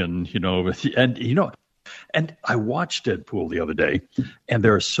Logan, And I watched Deadpool the other day, and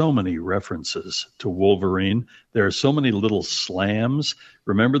there are so many references to Wolverine. There are so many little slams.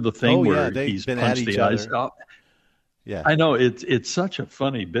 Remember the thing where he's punched the eyes out? Yeah, I know. It's such a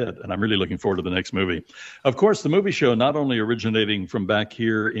funny bit, and I'm really looking forward to the next movie. Of course, the movie show not only originating from back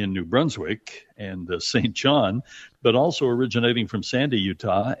here in New Brunswick and St. John, but also originating from Sandy,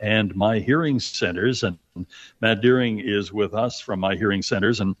 Utah, and My Hearing Centers. And Matt Deering is with us from My Hearing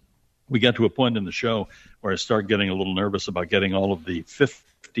Centers, and we got to a point in the show where I start getting a little nervous about getting all of the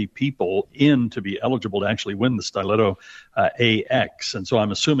 50 people in to be eligible to actually win the Stiletto AX. And so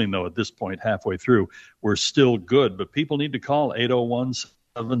I'm assuming, though, at this point, halfway through, we're still good. But people need to call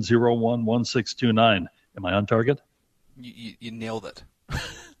 801-701-1629. Am I on target? You nailed it. I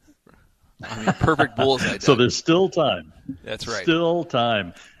mean, perfect bullseye. So there's still time. That's right. Still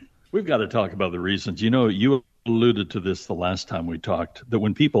time. We've got to talk about the reasons. You know, you alluded to this the last time we talked, that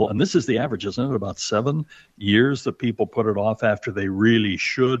when people, and this is the average, isn't it, about 7 years that people put it off after they really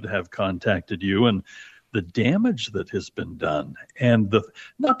should have contacted you, and the damage that has been done, and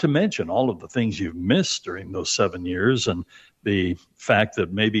not to mention all of the things you've missed during those 7 years, and the fact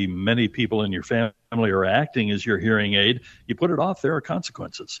that maybe many people in your family are acting as your hearing aid. You put it off, there are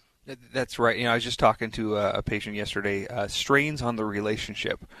consequences. That's right. You know, I was just talking to a patient yesterday. Strains on the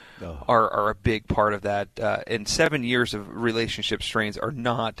relationship are a big part of that. And 7 years of relationship strains are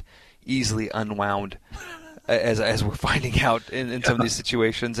not easily unwound, as we're finding out in some of these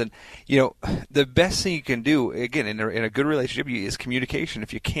situations. And you know, the best thing you can do, again, in a good relationship, is communication.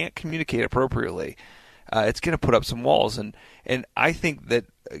 If you can't communicate appropriately, it's going to put up some walls. And I think that,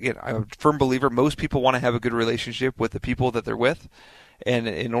 again, I'm a firm believer. Most people want to have a good relationship with the people that they're with. And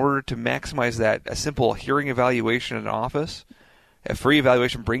in order to maximize that, a simple hearing evaluation in an office, a free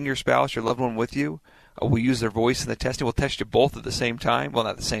evaluation, bring your spouse, your loved one with you. We'll use their voice in the testing. We'll test you both at the same time. Well,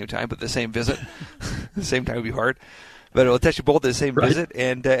 not the same time, but the same visit. The same time would be hard. But we'll test you both at the same visit.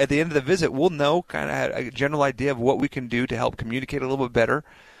 And at the end of the visit, we'll know kind of a general idea of what we can do to help communicate a little bit better.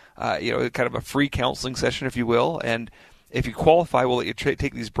 You know, kind of a free counseling session, if you will. And if you qualify, we'll let you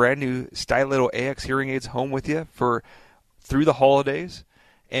take these brand new Stiletto AX hearing aids home with you through the holidays,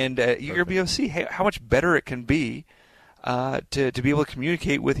 and you're going to be able to see how much better it can be to be able to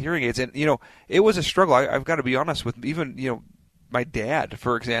communicate with hearing aids. And, you know, it was a struggle. I've got to be honest with even, you know, my dad,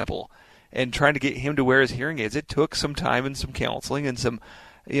 for example, and trying to get him to wear his hearing aids. It took some time and some counseling and some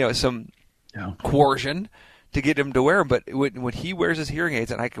coercion to get him to wear them. But when he wears his hearing aids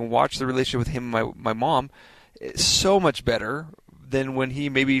and I can watch the relationship with him and my mom, it's so much better than when he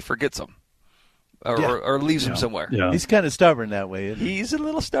maybe forgets them. Or leaves him somewhere. Yeah. He's kind of stubborn that way. Isn't he? He's a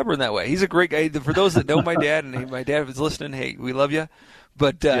little stubborn that way. He's a great guy. For those that know my dad, and my dad was listening, hey, we love you.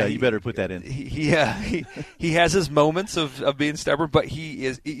 But you better put that in. He has his moments of being stubborn, but he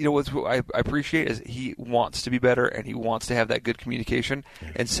is. You know what I appreciate is he wants to be better and he wants to have that good communication,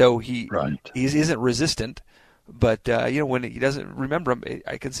 and so he isn't resistant. But you know, when he doesn't remember them,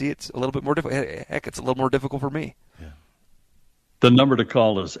 I can see it's a little bit more difficult. Heck, it's a little more difficult for me. Yeah. The number to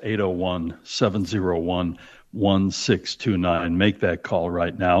call is 801-701-1629. Make that call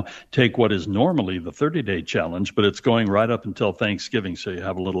right now. Take what is normally the 30-day challenge, but it's going right up until Thanksgiving, so you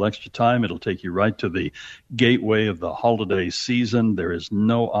have a little extra time. It'll take you right to the gateway of the holiday season. There is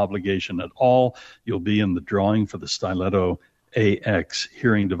no obligation at all. You'll be in the drawing for the Stiletto AX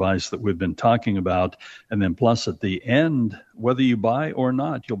hearing device that we've been talking about. And then plus at the end, whether you buy or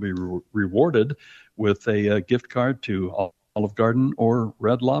not, you'll be rewarded with a gift card to Olive Garden or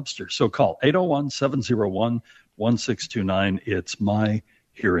Red Lobster. So call 801-701-1629. It's My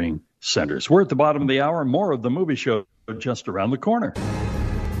Hearing Centers. We're at the bottom of the hour. More of the movie show just around the corner.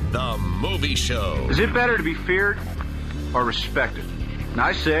 The Movie Show. Is it better to be feared or respected? And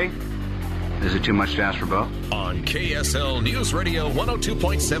I say, is it too much to ask for both? On KSL News Radio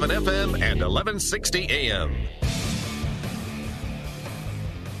 102.7 FM and 1160 AM.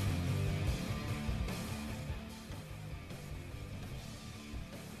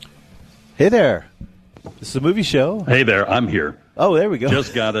 Hey there. This is a movie show. Hey there. I'm here. Oh, there we go.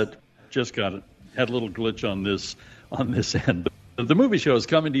 Just got it. Had a little glitch on this end. But the movie show is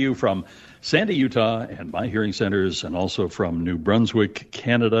coming to you from Sandy, Utah, and My Hearing Centers, and also from New Brunswick,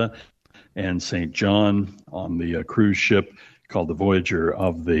 Canada, and St. John on the cruise ship called the Voyager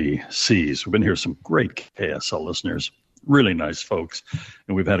of the Seas. We've been here some great KSL listeners, really nice folks,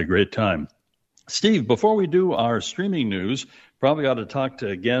 and we've had a great time. Steve, before we do our streaming news, probably ought to talk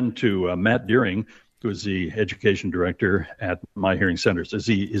again to Matt Deering, who is the education director at My Hearing Centers. Is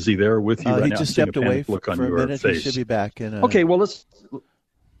he there with you right now? He just stepped away for a minute. Face. He should be back in. Okay, well let's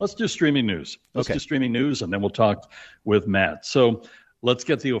do streaming news. Let's do streaming news, and then we'll talk with Matt. So let's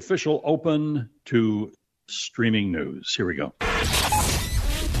get the official open to streaming news. Here we go.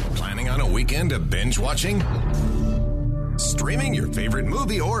 Planning on a weekend of binge watching? Streaming your favorite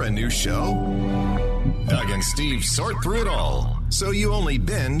movie or a new show? Doug and Steve sort through it all, so you only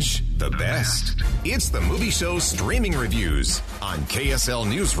binge the best. It's the Movie Show Streaming Reviews on KSL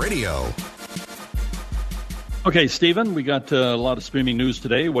News Radio. Okay, Stephen, we got a lot of streaming news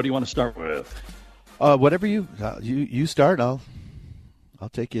today. What do you want to start with? Whatever you start, I'll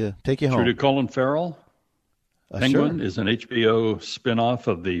take you home. True to Colin Farrell. Penguin sure. is an HBO spinoff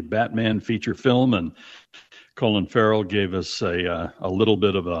of the Batman feature film, and Colin Farrell gave us a little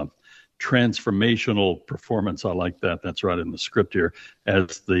bit of a transformational performance. I like that. That's right in the script here,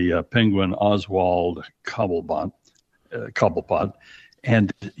 as the Penguin Oswald Cobblepot.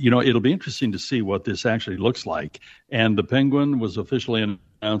 And, it'll be interesting to see what this actually looks like. And the Penguin was officially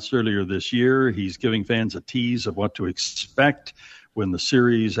announced earlier this year. He's giving fans a tease of what to expect when the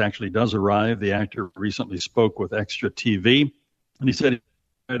series actually does arrive. The actor recently spoke with Extra TV, and he said he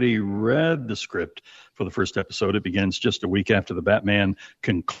already read the script for the first episode. It begins just a week after the Batman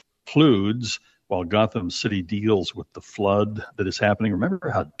concludes, while Gotham City deals with the flood that is happening. Remember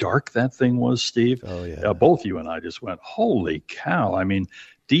how dark that thing was, Steve? Oh, yeah. Both you and I just went, holy cow. I mean,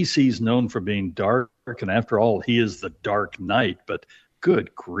 DC's known for being dark, and after all, he is the Dark Knight. But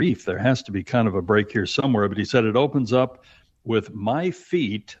good grief, there has to be kind of a break here somewhere. But he said it opens up with my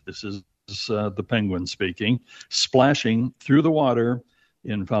feet, this is the Penguin speaking, splashing through the water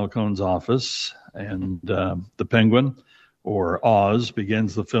in Falcone's office. And the Penguin, or Oz,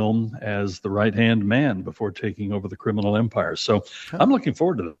 begins the film as the right-hand man before taking over the criminal empire. So I'm looking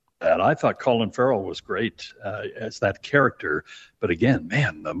forward to that. I thought Colin Farrell was great as that character. But again,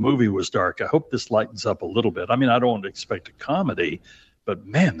 man, the movie was dark. I hope this lightens up a little bit. I mean, I don't expect a comedy, but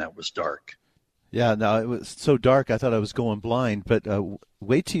man, that was dark. Yeah, no, it was so dark I thought I was going blind. But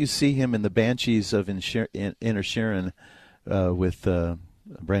wait till you see him in the Banshees of Inisherin with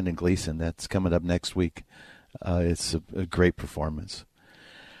Brendan Gleeson. That's coming up next week. It's a great performance.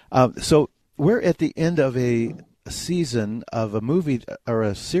 So we're at the end of a season of a movie or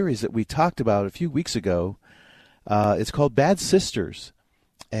a series that we talked about a few weeks ago. It's called Bad Sisters.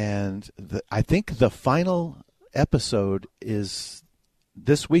 And I think the final episode is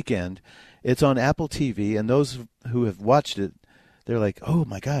this weekend. It's on Apple TV, and those who have watched it, they're like, oh,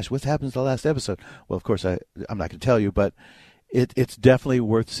 my gosh, what happens to the last episode? Well, of course, I'm not going to tell you, but it's definitely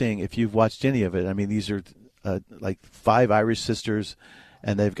worth seeing if you've watched any of it. I mean, these are like 5 Irish sisters,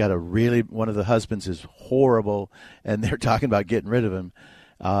 and they've got one of the husbands is horrible, and they're talking about getting rid of him.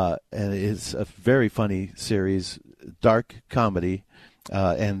 And it's a very funny series, dark comedy.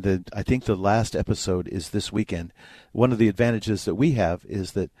 And I think the last episode is this weekend. One of the advantages that we have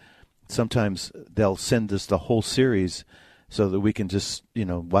is that sometimes they'll send us the whole series so that we can just,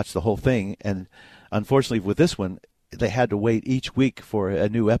 watch the whole thing. And unfortunately with this one, they had to wait each week for a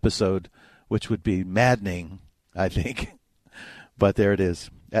new episode, which would be maddening, I think. But there it is.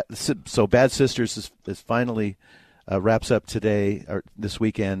 So Bad Sisters is finally wraps up today or this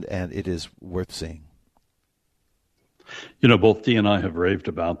weekend, and it is worth seeing. Both Dee and I have raved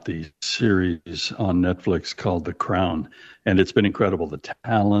about the series on Netflix called The Crown, and it's been incredible. The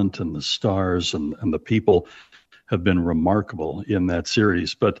talent and the stars and the people have been remarkable in that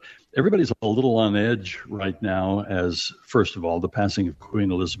series. But everybody's a little on edge right now as, first of all, the passing of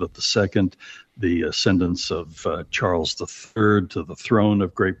Queen Elizabeth II, the ascendance of Charles III to the throne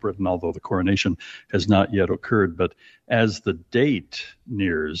of Great Britain, although the coronation has not yet occurred. But as the date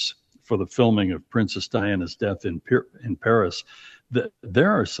nears for the filming of Princess Diana's death in Paris,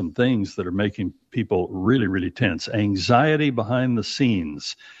 there are some things that are making people really, really tense. Anxiety behind the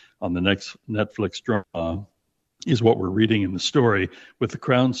scenes on the next Netflix drama is what we're reading in the story, with the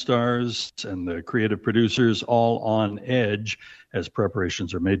Crown stars and the creative producers all on edge as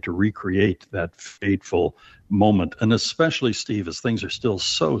preparations are made to recreate that fateful moment. And especially, Steve, as things are still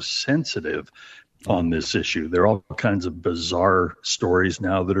so sensitive on this issue. There are all kinds of bizarre stories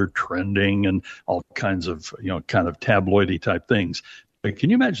now that are trending and all kinds of, kind of tabloidy type things. But can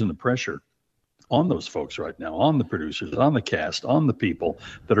you imagine the pressure on those folks right now, on the producers, on the cast, on the people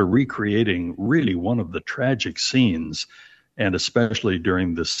that are recreating really one of the tragic scenes, and especially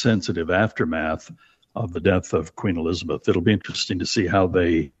during the sensitive aftermath of the death of Queen Elizabeth? It'll be interesting to see how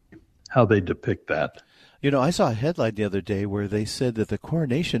they depict that. I saw a headline the other day where they said that the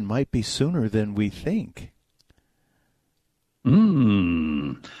coronation might be sooner than we think. So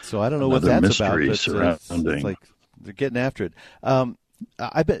I don't know what that's about. But it's like they're getting after it.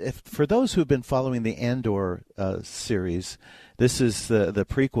 I bet for those who've been following the Andor series, this is the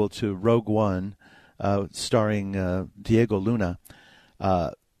prequel to Rogue One, starring Diego Luna.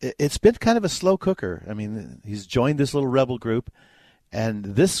 it's been kind of a slow cooker. I mean, he's joined this little rebel group, and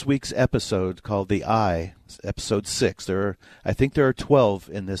this week's episode called The Eye, episode 6. I think there are 12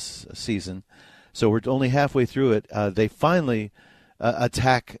 in this season, so we're only halfway through it. They finally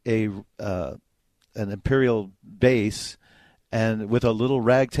attack an Imperial base, and with a little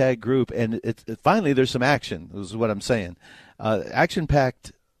ragtag group, and finally there's some action. Is what I'm saying.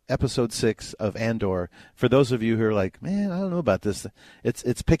 Action-packed. Episode 6 of Andor. For those of you who are like, man, I don't know about this,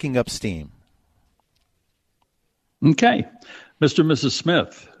 it's picking up steam. Okay. Mr. and Mrs.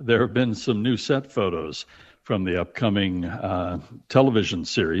 Smith, there have been some new set photos from the upcoming television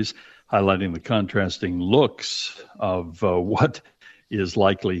series highlighting the contrasting looks of what is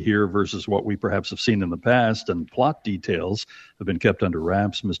likely here versus what we perhaps have seen in the past, and plot details have been kept under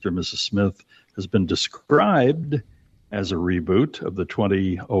wraps. Mr. and Mrs. Smith has been described as a reboot of the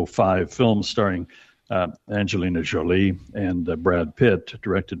 2005 film starring Angelina Jolie and Brad Pitt,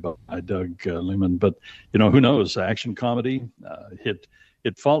 directed by Doug Liman. But, who knows? Action comedy,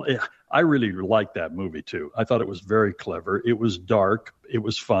 I really liked that movie, too. I thought it was very clever. It was dark. It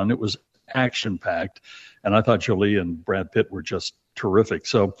was fun. It was action-packed. And I thought Jolie and Brad Pitt were just terrific.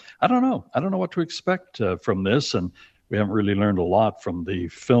 So I don't know. I don't know what to expect from this. And we haven't really learned a lot from the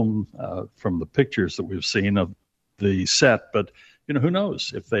film, from the pictures that we've seen of the set, but who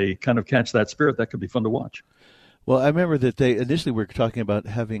knows? If they kind of catch that spirit, that could be fun to watch. Well, I remember that they initially were talking about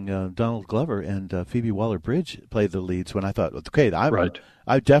having Donald Glover and Phoebe Waller-Bridge play the leads. When I thought, okay,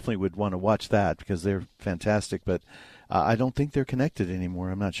 I definitely would want to watch that because they're fantastic. But I don't think they're connected anymore.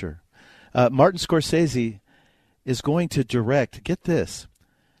 I'm not sure. Martin Scorsese is going to direct. Get this,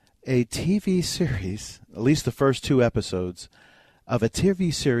 a TV series, at least the first 2 episodes of a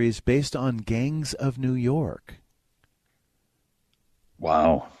TV series based on gangs of New York.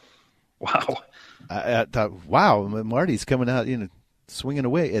 Wow. I thought, wow, Marty's coming out, swinging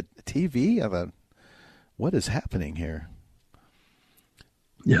away at TV. I thought, what is happening here?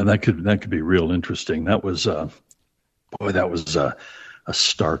 Yeah, that could be real interesting. That was a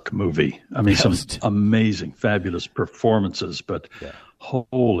stark movie. I mean, some amazing, fabulous performances, but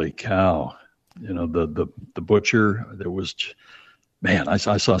holy cow. The Butcher, there was, man, I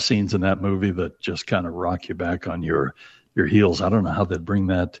saw scenes in that movie that just kind of rock you back on your heels. I don't know how they'd bring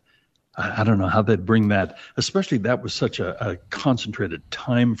that. Especially that was such a concentrated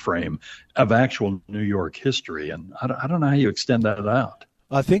time frame of actual New York history. And I don't know how you extend that out.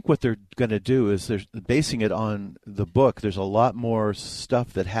 I think what they're going to do is they're basing it on the book. There's a lot more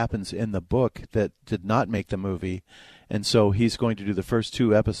stuff that happens in the book that did not make the movie. And so he's going to do the first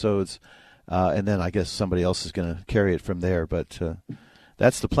 2 episodes, and then I guess somebody else is going to carry it from there. But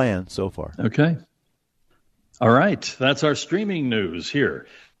that's the plan so far. Okay. All right, that's our streaming news here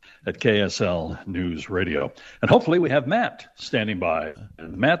at KSL News Radio. And hopefully we have Matt standing by.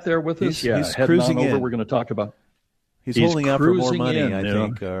 Matt there with us? He's cruising on over. in. We're going to talk about... He's holding out for more money, I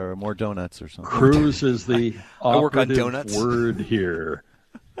think, or more donuts or something. Cruise is the operative word here.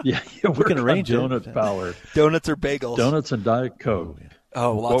 Yeah, we can arrange donut power. Donuts or bagels? Donuts and Diet Coke.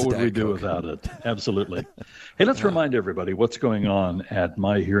 Oh, lots what of would we Diet do Coke. without it? Absolutely. Hey, let's remind everybody what's going on at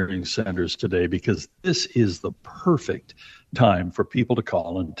My Hearing Centers today, because this is the perfect time for people to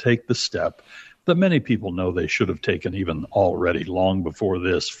call and take the step that many people know they should have taken even already long before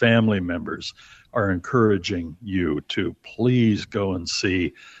this. Family members are encouraging you to please go and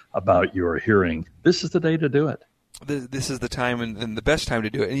see about your hearing. This is the day to do it. This is the time and the best time to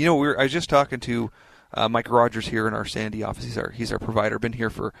do it. And, I was just talking to Mike Rogers here in our Sandy office. He's our provider. Been here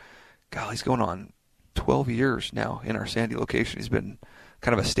for, he's going on 12 years now in our Sandy location. He's been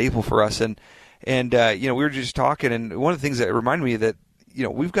kind of a staple for us. And we were just talking, and one of the things that reminded me that,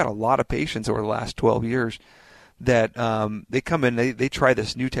 we've got a lot of patients over the last 12 years that they come in, they try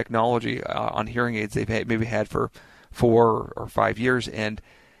this new technology on hearing aids they've maybe had for 4 or 5 years, and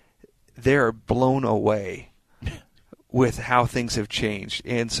they're blown away with how things have changed.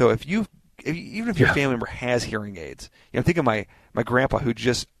 And so even if your family member has hearing aids, think of my grandpa who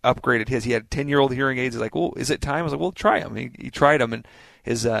just upgraded his. He had 10-year-old hearing aids. He's like, well, is it time? I was like, well, try them. He tried them, and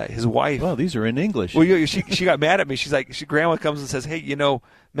his wife. Well, these are in English. Well, she got mad at me. She's like, grandma comes and says, hey,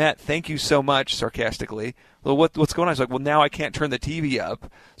 Matt, thank you so much, sarcastically. Well, what's going on? She's like, well, now I can't turn the TV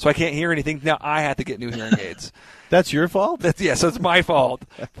up, so I can't hear anything. Now I have to get new hearing aids. That's your fault? So it's my fault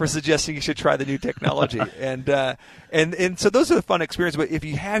for suggesting you should try the new technology. And so those are the fun experiences. But if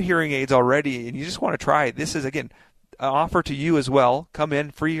you have hearing aids already and you just want to try it, this is, again, an offer to you as well. Come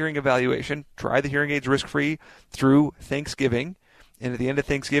in, free hearing evaluation. Try the hearing aids risk-free through Thanksgiving. And at the end of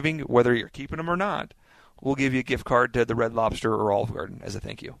Thanksgiving, whether you're keeping them or not, we'll give you a gift card to the Red Lobster or Olive Garden as a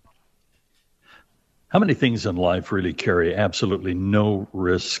thank you. How many things in life really carry absolutely no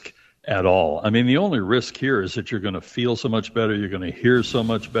risk at all? I mean, the only risk here is that you're going to feel so much better. You're going to hear so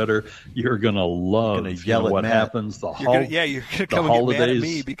much better. You're going to love what happens. You're going to come and get mad at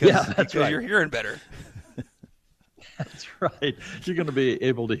me because right. You're hearing better. That's right. You're going to be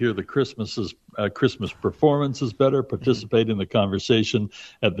able to hear the Christmas performances better, participate in the conversation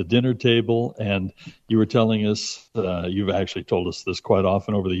at the dinner table. And you were telling us, you've actually told us this quite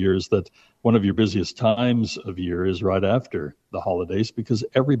often over the years, that one of your busiest times of year is right after the holidays, because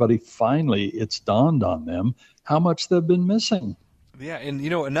everybody finally, it's dawned on them how much they've been missing. Yeah, and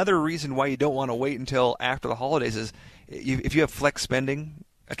another reason why you don't want to wait until after the holidays is if you have flex spending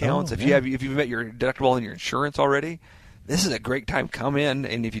accounts, if you've met your deductible and your insurance already, this is a great time. Come in,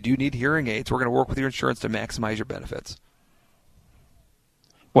 and if you do need hearing aids, we're going to work with your insurance to maximize your benefits.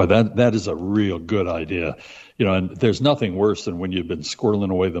 Boy, that is a real good idea. And there's nothing worse than when you've been squirreling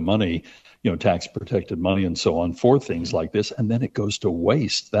away the money, tax-protected money and so on for things like this, and then it goes to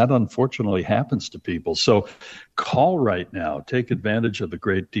waste. That unfortunately happens to people. So call right now. Take advantage of the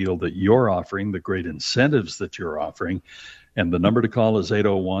great deal that you're offering, the great incentives that you're offering. And the number to call is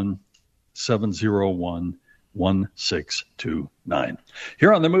 801-701-1629.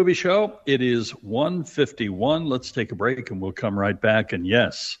 Here on The Movie Show, it is 1:51. Let's take a break, and we'll come right back. And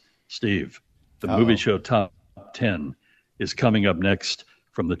yes, Steve, the Movie Show Top 10 is coming up next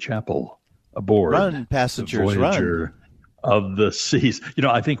from the chapel aboard Run, passengers, the Voyager run. of the Seas.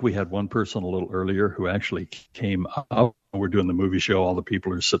 I think we had one person a little earlier who actually came out. We're doing the movie show. All the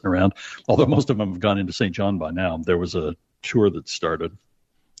people are sitting around, although most of them have gone into St. John by now. There was a tour that started.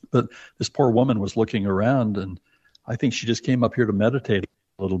 But this poor woman was looking around, and I think she just came up here to meditate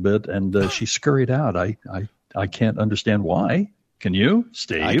a little bit, and she scurried out. I can't understand why. Can you,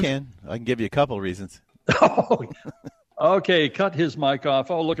 Steve? I can give you a couple of reasons. Okay, cut his mic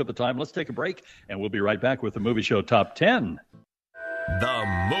off. Oh, look at the time. Let's take a break, and we'll be right back with the Movie Show Top 10. The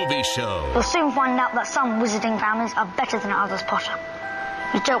Movie Show. You'll soon find out that some wizarding families are better than others, Potter.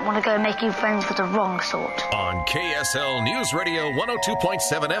 You don't want to go making friends with the wrong sort. On KSL News Radio 102.7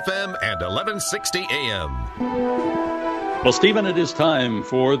 FM and 1160 AM. Well, Stephen, it is time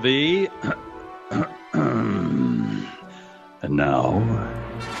for the... And now,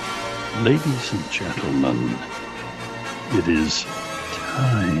 ladies and gentlemen, it is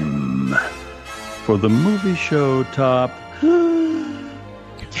time for the Movie Show Top 10.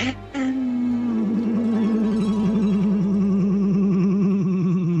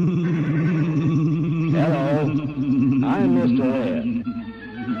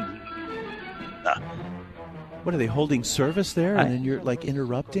 What are they holding service there, and then you're like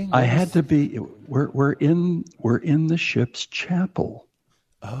interrupting? I had to be. We're in the ship's chapel.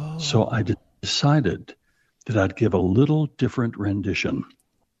 Oh, so I decided that I'd give a little different rendition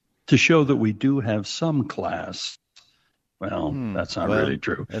to show that we do have some class. Well, that's not really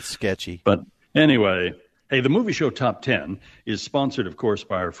true. That's sketchy. But anyway, hey, the Movie Show Top 10 is sponsored, of course,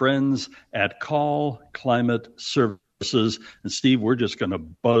 by our friends at Call Climate Services. And Steve, we're just going to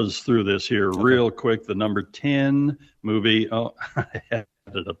buzz through this here real quick. The number 10 movie. Oh, I had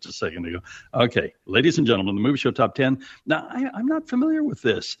it up just a second ago. Okay, ladies and gentlemen, the Movie Show Top 10. Now, I'm not familiar with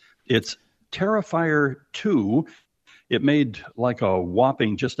this. It's Terrifier 2. It made like a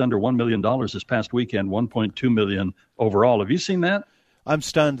whopping just under $1 million this past weekend, $1.2 million overall. Have you seen that? I'm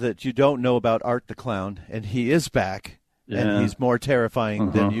stunned that you don't know about Art the Clown, and he is back, and he's more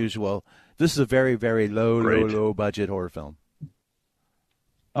terrifying than usual. This is a very, very low budget horror film.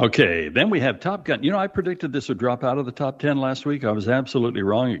 Okay, then we have Top Gun. I predicted this would drop out of the top 10 last week. I was absolutely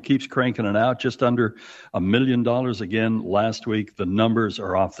wrong. It keeps cranking it out, just under $1 million again last week. The numbers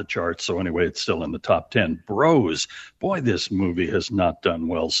are off the charts. So anyway, it's still in the top 10. Bros, boy, this movie has not done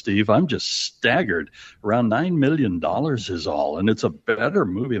well, Steve. I'm just staggered. Around $9 million is all, and it's a better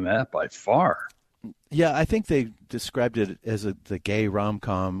movie than that by far. Yeah, I think they described it as the gay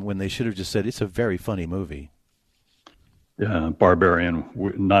rom-com when they should have just said it's a very funny movie. Yeah, Barbarian,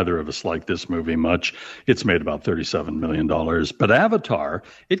 neither of us like this movie much. It's made about $37 million. But Avatar,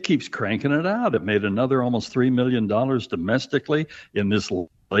 it keeps cranking it out. It made another almost $3 million domestically. In this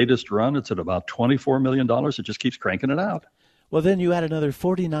latest run, it's at about $24 million. It just keeps cranking it out. Well, then you add another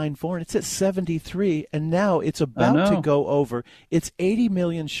 49.4, and it's at 73, and now it's about to go over. It's 80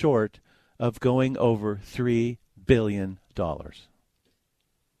 million short of going over $3 billion.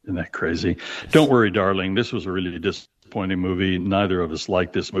 Isn't that crazy? Don't worry, darling. This was a really disappointing movie. Neither of us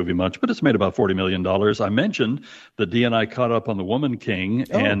liked this movie much, but it's made about $40 million. I mentioned that Dee and I caught up on The Woman King,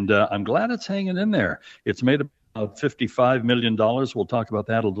 and I'm glad it's hanging in there. It's made about $55 million. We'll talk about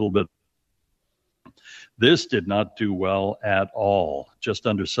that a little bit. This did not do well at all. Just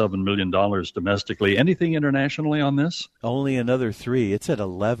under $7 million domestically. Anything internationally on this? Only another 3. It's at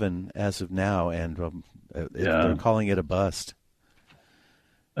 11 as of now, and they're calling it a bust.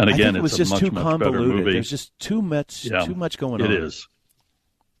 And again, it was it's just a too much convoluted. better movie. There's just too much going on. It is.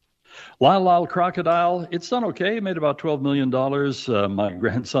 Lyle Lyle Crocodile, it's done okay. It made about $12 million. My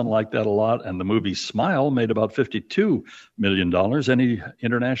grandson liked that a lot. And the movie Smile made about $52 million. Any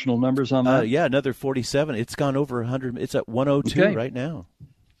international numbers on that? Yeah, another 47. It's gone over 100. It's at 102 right now.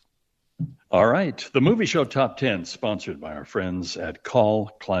 All right. The Movie Show Top 10, sponsored by our friends at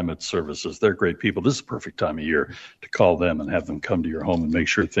Call Climate Services. They're great people. This is the perfect time of year to call them and have them come to your home and make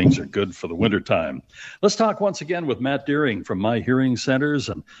sure things are good for the wintertime. Let's talk once again with Matt Deering from My Hearing Centers.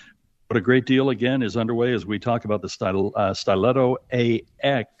 And what a great deal, again, is underway as we talk about the Styletto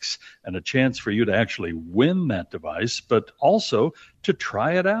AX and a chance for you to actually win that device, but also to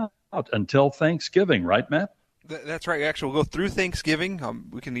try it out until Thanksgiving. Right, Matt? That's right. Actually, we'll go through Thanksgiving.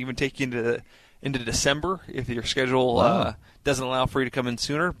 We can even take you into December if your schedule doesn't allow for you to come in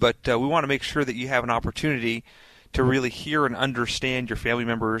sooner. But we want to make sure that you have an opportunity to really hear and understand your family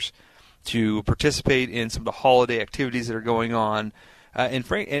members, to participate in some of the holiday activities that are going on, and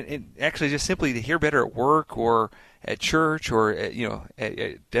actually just simply to hear better at work or at church or at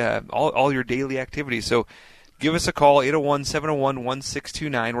all your daily activities. So give us a call,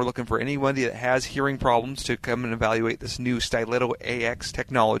 801-701-1629. We're looking for anybody that has hearing problems to come and evaluate this new Styletto AX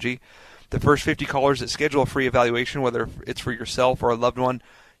technology. The first 50 callers that schedule a free evaluation, whether it's for yourself or a loved one,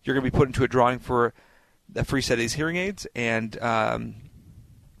 you're going to be put into a drawing for a free set of these hearing aids. And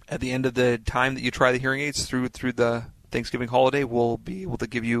at the end of the time that you try the hearing aids through the Thanksgiving holiday, we'll be able to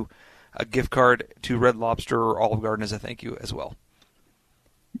give you a gift card to Red Lobster or Olive Garden as a thank you as well.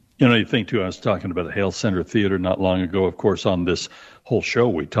 You know, you think, too, I was talking about the Hale Center Theater not long ago. Of course, on this whole show,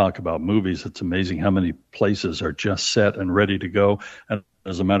 we talk about movies. It's amazing how many places are just set and ready to go. And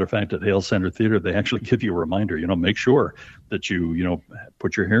as a matter of fact, at Hale Center Theater, they actually give you a reminder, make sure that you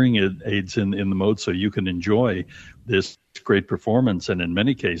put your hearing aids in the mode so you can enjoy this great performance. And in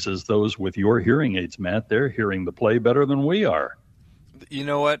many cases, those with your hearing aids, Matt, they're hearing the play better than we are. You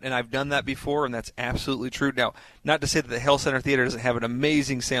know what? And I've done that before, and that's absolutely true. Now, not to say that the Hale Center Theater doesn't have an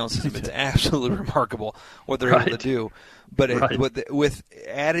amazing sound system. It's absolutely remarkable what they're able to do. But with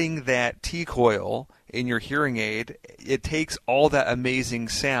adding that T-coil in your hearing aid, it takes all that amazing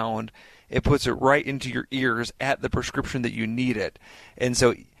sound, it puts it right into your ears at the prescription that you need it. And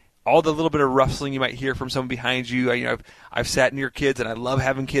so all the little bit of rustling you might hear from someone behind you. I've sat near kids, and I love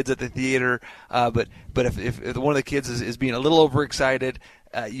having kids at the theater. But if one of the kids is being a little overexcited,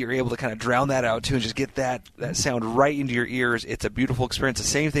 you're able to kind of drown that out too, and just get that sound right into your ears. It's a beautiful experience. The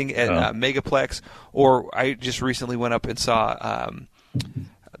same thing at Megaplex, or I just recently went up and saw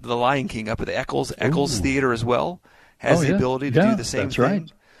The Lion King up at the Eccles Theater as well. Has the ability to do the same thing.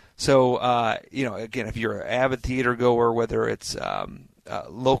 Right. So again, if you're an avid theater goer, whether it's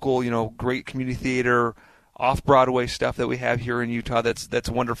local, great community theater, off-Broadway stuff that we have here in Utah that's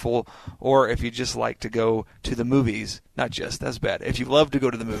wonderful, or if you just like to go to the movies, that's bad. If you love to go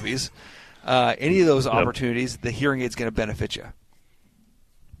to the movies, any of those opportunities, the hearing aid's going to benefit you.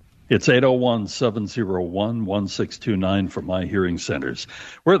 It's 801-701-1629 for My Hearing Centers.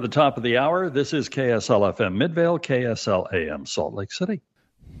 We're at the top of the hour. This is KSL-FM Midvale, KSL-AM Salt Lake City.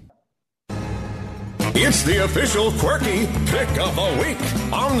 It's the official quirky pick of the week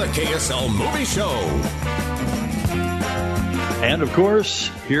on the KSL Movie Show. And, of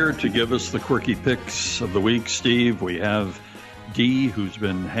course, here to give us the quirky picks of the week, Steve, we have Dee, who's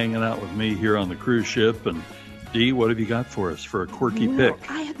been hanging out with me here on the cruise ship. And, Dee, what have you got for us for a quirky pick?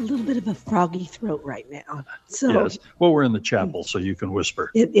 I have a little bit of a froggy throat right now. So yes. Well, we're in the chapel, so you can whisper.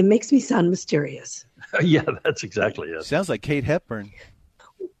 It makes me sound mysterious. Yeah, that's exactly it. Sounds like Kate Hepburn.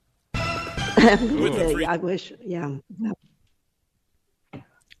 I wish, yeah.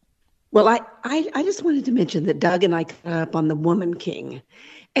 Well, I just wanted to mention that Doug and I caught up on The Woman King.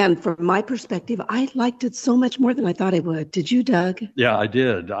 And from my perspective, I liked it so much more than I thought I would. Did you, Doug? Yeah, I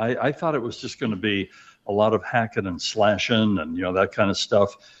did. I thought it was just going to be a lot of hacking and slashing and, that kind of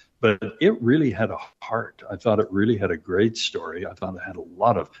stuff. But it really had a heart. I thought it really had a great story. I thought it had a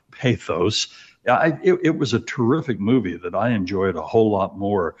lot of pathos. It was a terrific movie that I enjoyed a whole lot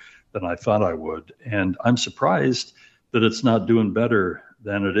more than I thought I would. And I'm surprised that it's not doing better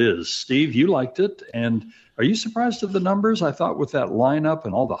than it is. Steve, you liked it. And are you surprised at the numbers? I thought with that lineup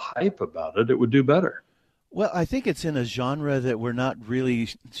and all the hype about it, it would do better. Well, I think it's in a genre that we're not really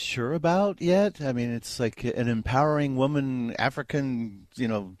sure about yet. I mean, it's like an empowering woman, African,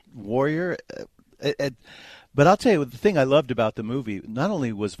 warrior. But I'll tell you, the thing I loved about the movie, not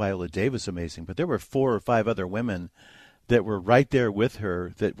only was Viola Davis amazing, but there were 4 or 5 other women that were right there with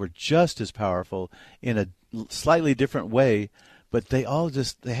her that were just as powerful in a slightly different way, but they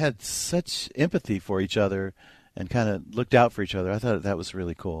had such empathy for each other and kind of looked out for each other. I thought that was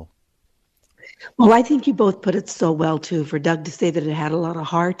really cool. Well, I think you both put it so well, too, for Doug to say that it had a lot of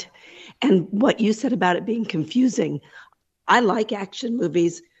heart. And what you said about it being confusing, I like action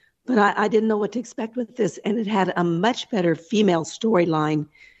movies, but I didn't know what to expect with this. And it had a much better female storyline,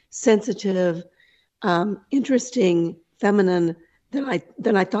 sensitive, interesting, feminine than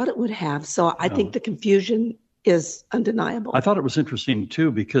I thought it would have. So I think the confusion is undeniable. I thought it was interesting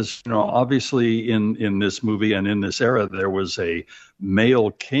too because obviously in this movie and in this era there was a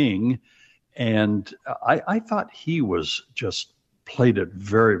male king, and I thought he was just played it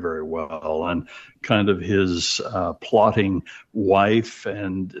very, very well, and kind of his plotting wife,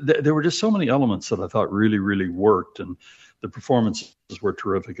 and there were just so many elements that I thought really, really worked, and the performances were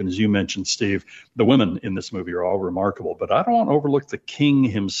terrific. And as you mentioned, Steve, the women in this movie are all remarkable. But I don't want to overlook the king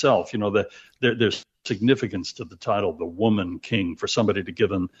himself. There's significance to the title, the Woman King, for some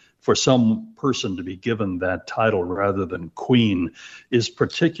person to be given that title rather than queen is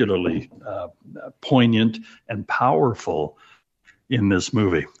particularly poignant and powerful in this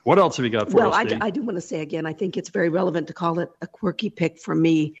movie. What else have you got for us, Steve? I do want to say again, I think it's very relevant to call it a quirky pick for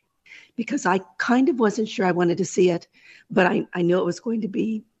me, because I kind of wasn't sure I wanted to see it, but I knew it was going to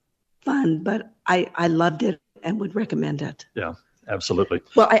be fun, but I loved it and would recommend it. Yeah, absolutely.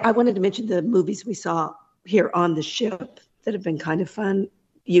 Well, I wanted to mention the movies we saw here on the ship that have been kind of fun.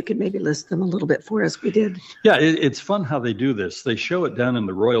 You could maybe list them a little bit for us. We did. Yeah, it's fun how they do this. They show it down in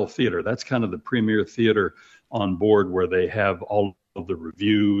the Royal Theater. That's kind of the premier theater on board where they have all of the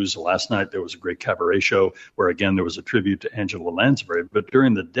reviews. Last night there was a great cabaret show where again there was a tribute to Angela Lansbury, but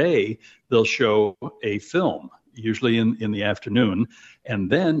during the day they'll show a film, usually in the afternoon, and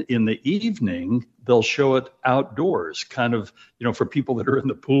then in the evening they'll show it outdoors, kind of for people that are in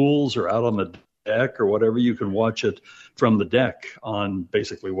the pools or out on the deck or whatever. You can watch it from the deck on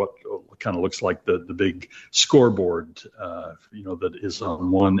basically what kind of looks like the big scoreboard that is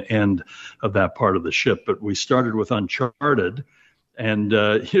on one end of that part of the ship. But we started with Uncharted. And,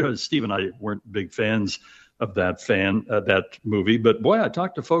 Steve and I weren't big fans of that movie. But, boy, I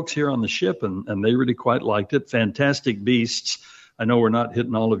talked to folks here on the ship, and they really quite liked it. Fantastic Beasts. I know we're not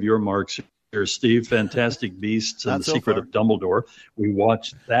hitting all of your marks here, Steve. Fantastic Beasts and The Secret of Dumbledore. We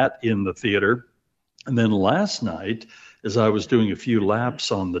watched that in the theater. And then last night, as I was doing a few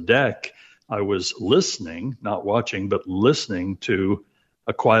laps on the deck, I was listening, not watching, but listening to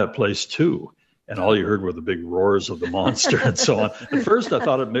A Quiet Place 2. And all you heard were the big roars of the monster and so on. At first, I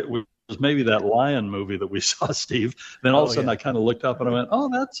thought it was maybe that lion movie that we saw, Steve. Then all of a sudden, I kind of looked up and I went, "Oh,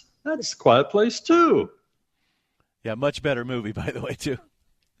 that's Quiet Place 2." Yeah, much better movie, by the way, too.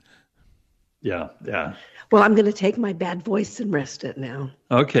 Yeah. Well, I'm going to take my bad voice and rest it now.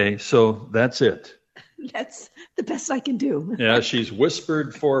 Okay, so that's it. That's the best I can do. Yeah, she's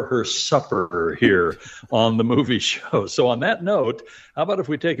whispered for her supper here on the movie show. So on that note, how about if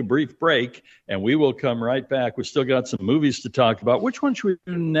we take a brief break and we will come right back. We've still got some movies to talk about. Which one should we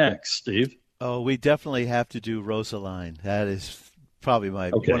do next, Steve? Oh, we definitely have to do Rosaline. That is probably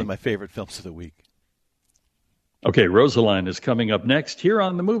one of my favorite films of the week. Okay, Rosaline is coming up next here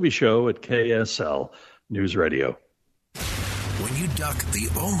on the movie show at KSL News Radio. When you duck the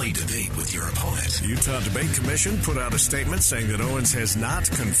only debate with your opponent. Utah Debate Commission put out a statement saying that Owens has not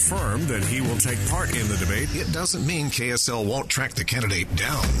confirmed that he will take part in the debate. It doesn't mean KSL won't track the candidate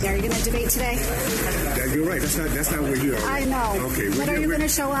down. Are you going to debate today? You're right. That's not where you are. I know. Okay. When are you going to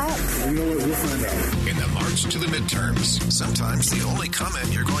show up? You know what? We'll find out. In the march to the midterms, sometimes the only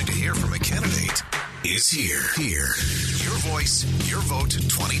comment you're going to hear from a candidate is here. Your voice, your vote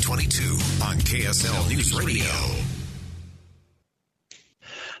 2022 on KSL News Radio.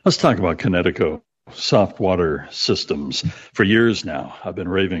 Let's talk about Kinetico soft water systems. For years now, I've been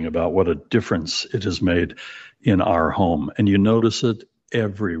raving about what a difference it has made in our home. And you notice it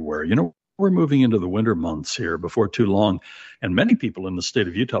everywhere. We're moving into the winter months here before too long. And many people in the state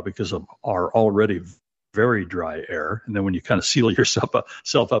of Utah, because of our already very dry air, and then when you kind of seal yourself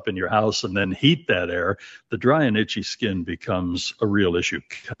up in your house and then heat that air, the dry and itchy skin becomes a real issue.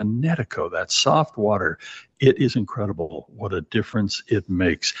 Kinetico, that soft water, it is incredible what a difference it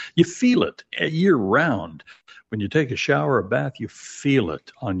makes. You feel it year round. When you take a shower or bath, you feel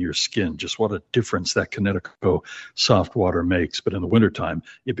it on your skin, just what a difference that Kinetico soft water makes. But in the wintertime,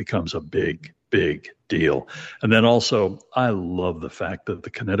 it becomes a big deal. And then also, I love the fact that the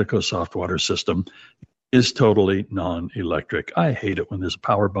Kinetico soft water system is totally non-electric. I hate it when there's a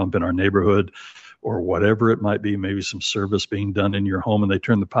power bump in our neighborhood or whatever it might be, maybe some service being done in your home and they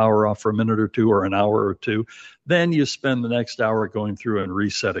turn the power off for a minute or two or an hour or two, then you spend the next hour going through and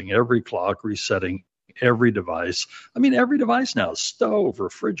resetting every clock, resetting every device. I mean, every device now, stove,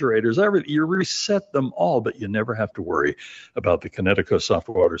 refrigerators, everything, you reset them all, but you never have to worry about the Kinetico soft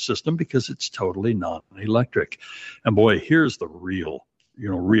water system because it's totally non-electric. And boy, here's the real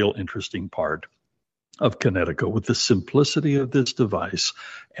interesting part of Kinetico. With the simplicity of this device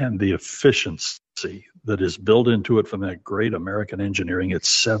and the efficiency that is built into it from that great American engineering, it's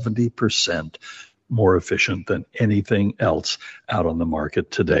 70% more efficient than anything else out on the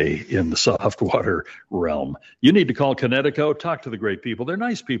market today in the soft water realm. You need to call Kinetico, talk to the great people. They're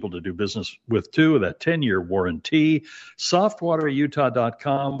nice people to do business with too, that 10-year warranty.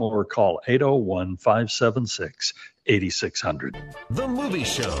 Softwaterutah.com or call 801-576-8600. The Movie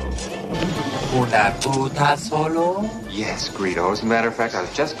Show. Una puta solo? Yes, Greedo. As a matter of fact, I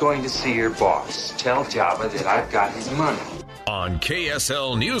was just going to see your boss. Tell Jabba that I've got his money. On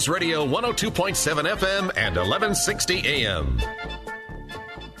KSL News Radio 102.7 FM and 1160 AM.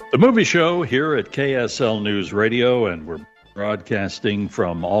 The Movie Show here at KSL News Radio, and we're broadcasting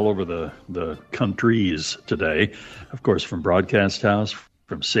from all over the countries today. Of course, from Broadcast House,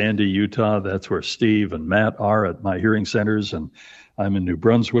 from Sandy, Utah. That's where Steve and Matt are at My Hearing Centers, and I'm in New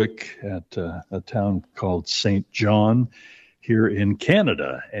Brunswick at a town called St. John here in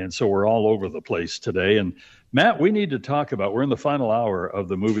Canada. And so we're all over the place today. And Matt, we need to talk about, we're in the final hour of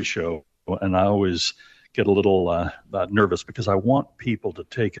the Movie Show, and I always get a little nervous because I want people to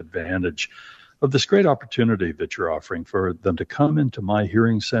take advantage of this great opportunity that you're offering for them to come into My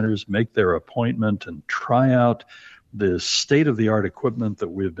Hearing Centers, make their appointment, and try out the state-of-the-art equipment that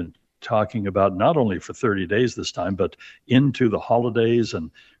we've been talking about, not only for 30 days this time, but into the holidays,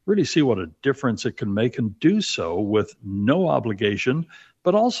 and really see what a difference it can make, and do so with no obligation,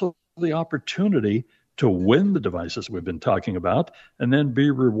 but also the opportunity to win the devices we've been talking about, and then be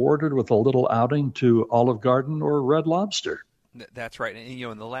rewarded with a little outing to Olive Garden or Red Lobster. That's right. And,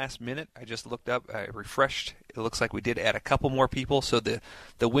 in the last minute, I just looked up, I refreshed. It looks like we did add a couple more people, so the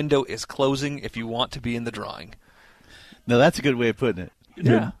window is closing if you want to be in the drawing. No, that's a good way of putting it.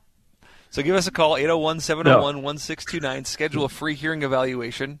 Yeah. So give us a call, 801-701-1629. Schedule a free hearing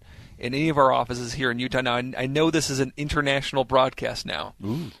evaluation in any of our offices here in Utah. Now, I know this is an international broadcast now,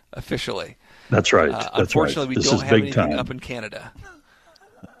 officially. That's right. Unfortunately, we don't have anything up in Canada.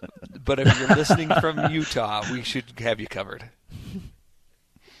 But if you're listening from Utah, we should have you covered.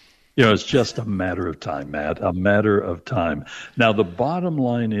 It's just a matter of time, Matt, a matter of time. Now, the bottom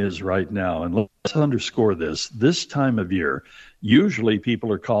line is right now, and let's underscore this time of year, usually people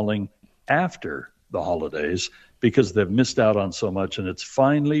are calling after the holidays because they've missed out on so much, and it's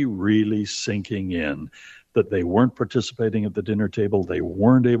finally really sinking in that they weren't participating at the dinner table. They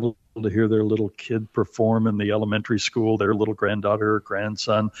weren't able to hear their little kid perform in the elementary school, their little granddaughter or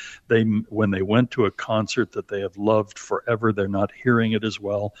grandson. When they went to a concert that they have loved forever, they're not hearing it as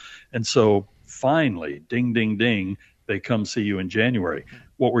well. And so finally, ding, ding, ding, they come see you in January.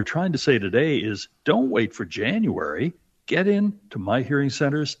 What we're trying to say today is don't wait for January. Get in to My Hearing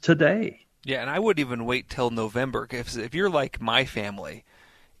Centers today. Yeah, and I wouldn't even wait till November. If you're like my family,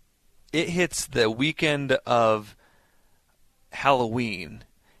 it hits the weekend of Halloween,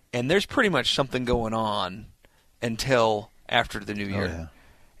 and there's pretty much something going on until after the New Year.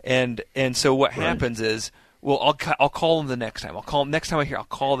 Yeah. And so what happens is, well, I'll call them the next time. I'll call them next time I hear. I'll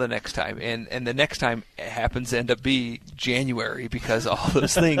call the next time, and the next time it happens to end up be January because all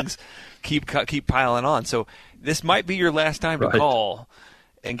those things keep piling on. So this might be your last time to call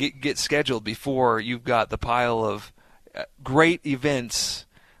and get scheduled before you've got the pile of great events.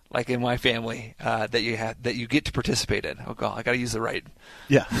 Like in my family, that you get to participate in. Oh God, I got to use the right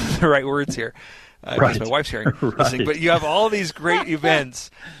words here. Because my wife's hearing, listening. But you have all these great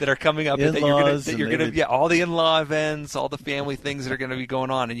events that are coming up, that you're gonna all the in-law events, all the family things that are going to be going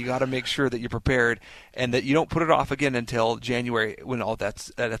on, and you got to make sure that you're prepared and that you don't put it off again until January when all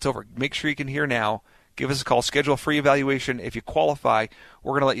that's over. Make sure you can hear now. Give us a call. Schedule a free evaluation. If you qualify,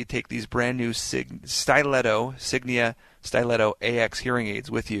 we're going to let you take these brand new Signia Stiletto AX hearing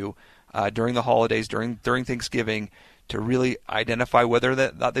aids with you during the holidays, during Thanksgiving, to really identify whether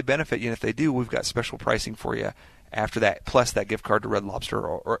that they benefit you. And if they do, we've got special pricing for you after that, plus that gift card to Red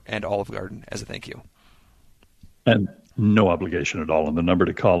Lobster and Olive Garden as a thank you. And no obligation at all. And the number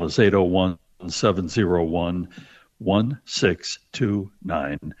to call is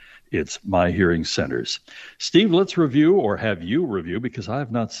 801-701-1629. It's My Hearing Centers. Steve, let's review, or have you review, because I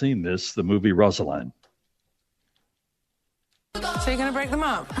have not seen this, the movie Rosaline. So you're going to break them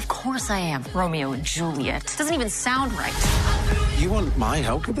up? Of course I am. Romeo and Juliet. Doesn't even sound right. You want my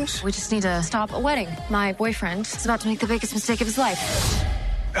help with this? We just need to stop a wedding. My boyfriend is about to make the biggest mistake of his life.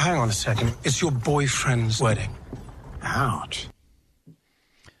 Hang on a second. It's your boyfriend's wedding. Ouch.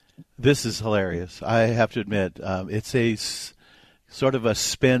 This is hilarious. I have to admit, it's a sort of a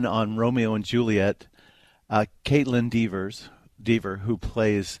spin on Romeo and Juliet. Caitlin Dever,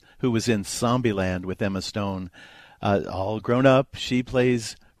 who was in Zombieland with Emma Stone, all grown up. She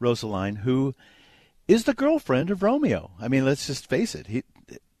plays Rosaline, who is the girlfriend of Romeo. I mean, let's just face it.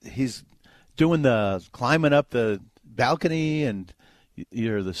 He's doing the climbing up the balcony, and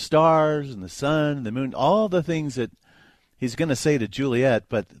you're the stars and the sun and the moon, all the things that he's going to say to Juliet.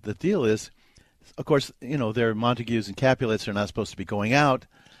 But the deal is, of course, they're Montagues and Capulets are not supposed to be going out.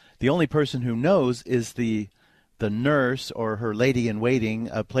 The only person who knows is the nurse or her lady-in-waiting,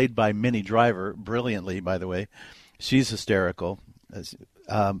 played by Minnie Driver, brilliantly, by the way. She's hysterical.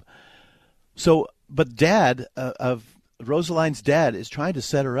 But Dad, Rosaline's dad, is trying to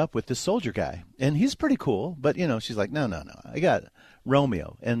set her up with this soldier guy. And he's pretty cool, but, she's like, no, I got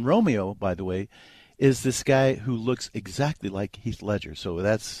Romeo. And Romeo, by the way, is this guy who looks exactly like Heath Ledger. So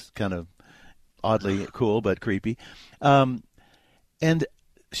that's kind of oddly cool, but creepy. And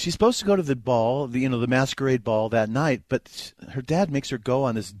she's supposed to go to the ball, the masquerade ball that night, but her dad makes her go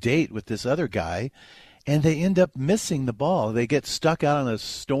on this date with this other guy, and they end up missing the ball. They get stuck out on a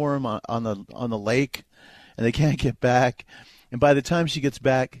storm on the lake, and they can't get back. And by the time she gets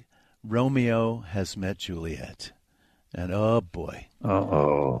back, Romeo has met Juliet. And oh boy.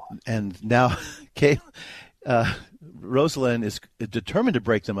 Uh-oh. And now Rosalind is determined to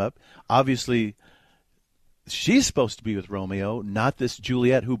break them up. Obviously, she's supposed to be with Romeo, not this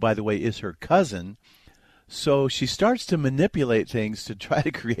Juliet, who, by the way, is her cousin. So she starts to manipulate things to try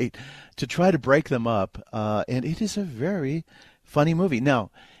to break them up. And it is a very funny movie.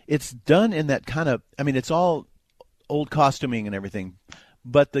 Now, it's done in that kind of, it's all old costuming and everything,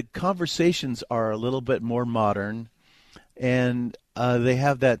 but the conversations are a little bit more modern, and they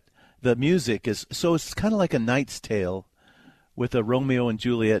have the music is, so it's kind of like A Knight's Tale with a Romeo and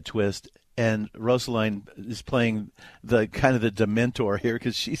Juliet twist. And Rosaline is playing the kind of the Dementor here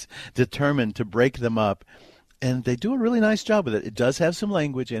because she's determined to break them up. And they do a really nice job with it. It does have some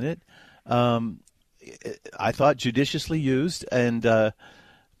language in it. I thought judiciously used, but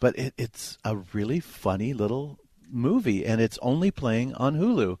it's a really funny little movie. And it's only playing on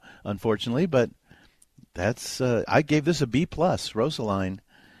Hulu, unfortunately. But that's I gave this a B+. Rosaline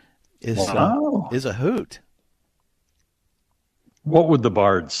is a hoot. What would the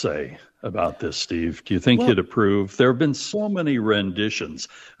Bard say about this, Steve? Do you think he'd approve? There have been so many renditions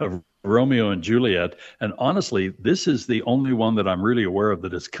of Romeo and Juliet, and honestly, this is the only one that I'm really aware of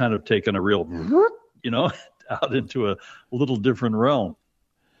that has kind of taken a real, out into a little different realm.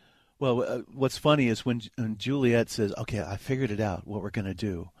 Well, what's funny is when Juliet says, okay, I figured it out, what we're going to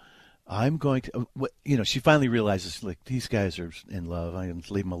do. I'm going to, she finally realizes, like, these guys are in love. I can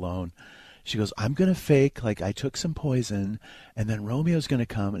leave them alone. She goes, I'm going to fake like I took some poison, and then Romeo's going to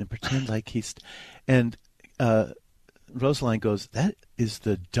come and pretend like he's... And Rosaline goes, that is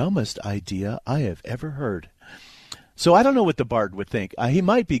the dumbest idea I have ever heard. So I don't know what the Bard would think. He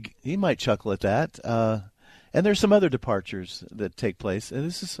might chuckle at that. And there's some other departures that take place. And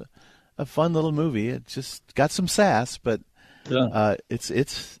this is a fun little movie. It just got some sass, but this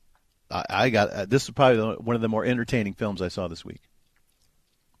is probably one of the more entertaining films I saw this week.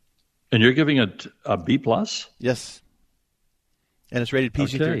 And you're giving it a B+? Yes. And it's rated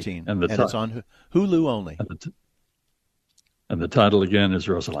PG-13. Okay. And it's on Hulu only. And the title again is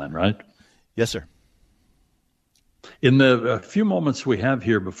Rosaline, right? Yes, sir. In the few moments we have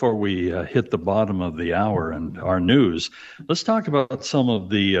here before we hit the bottom of the hour and our news, let's talk about some of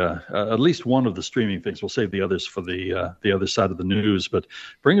the, at least one of the streaming things. We'll save the others for the other side of the news. But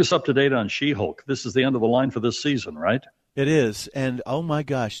bring us up to date on She-Hulk. This is the end of the line for this season, right? It is, and oh my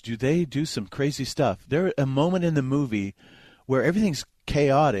gosh, do they do some crazy stuff. There's a moment in the movie where everything's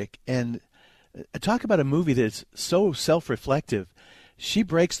chaotic, and talk about a movie that's so self-reflective. She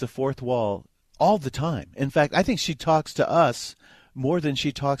breaks the fourth wall all the time. In fact, I think she talks to us more than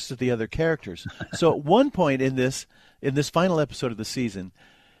she talks to the other characters. So at one point in this final episode of the season,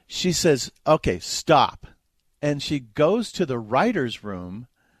 she says, okay, stop. And she goes to the writer's room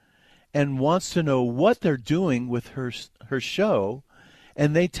and wants to know what they're doing with her show,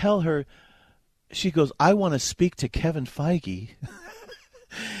 and they tell her, she goes, I want to speak to Kevin Feige,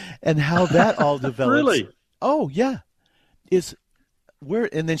 and how that all develops. Really? Oh, yeah.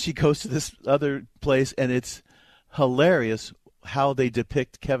 And then she goes to this other place, and it's hilarious how they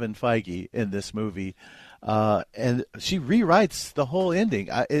depict Kevin Feige in this movie, and she rewrites the whole ending.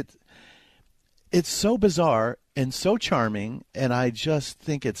 It's so bizarre, and so charming, and I just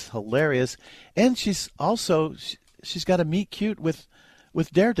think it's hilarious. And she's got a meet cute with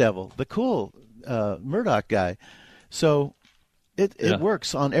Daredevil, the cool Murdoch guy. So it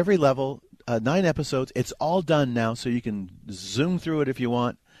works on every level. 9 episodes. It's all done now, so you can zoom through it if you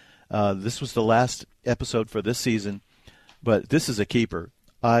want. This was the last episode for this season, but this is a keeper.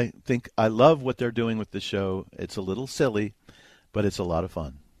 I love what they're doing with the show. It's a little silly, but it's a lot of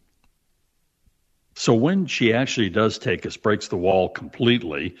fun. So when she actually does breaks the wall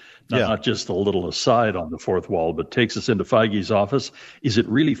completely, not just a little aside on the fourth wall, but takes us into Feige's office, is it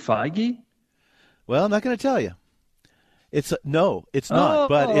really Feige? Well, I'm not going to tell you. It's not,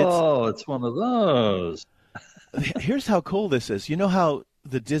 but it's one of those. Here's how cool this is. You know how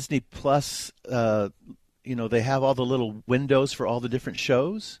the Disney Plus, they have all the little windows for all the different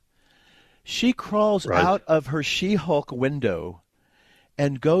shows? She crawls out of her She-Hulk window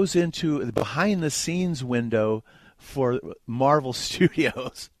and goes into the behind-the-scenes window for Marvel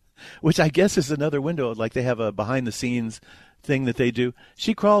Studios, which I guess is another window, like they have a behind-the-scenes thing that they do.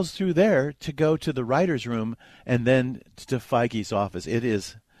 She crawls through there to go to the writer's room and then to Feige's office. It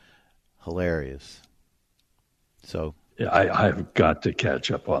is hilarious. So yeah, I've got to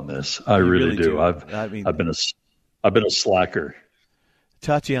catch up on this. I really do. I've been a slacker.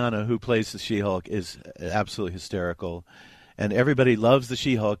 Tatiana, who plays the She-Hulk, is absolutely hysterical, and everybody loves the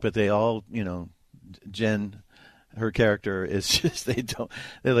She-Hulk, but they all, Jen, her character is just they don't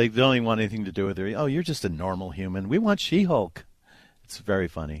even want anything to do with her. Oh, you're just a normal human. We want She-Hulk. It's very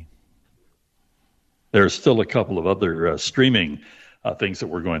funny. There's still a couple of other streaming things that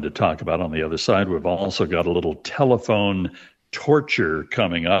we're going to talk about on the other side. We've also got a little telephone torture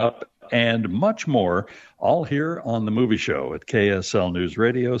coming up and much more, all here on the Movie Show at KSL News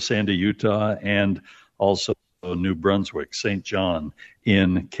Radio, Sandy, Utah, and also New Brunswick, St. John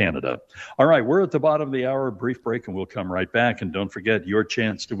in Canada. All right, we're at the bottom of the hour. Brief break, and we'll come right back. And don't forget your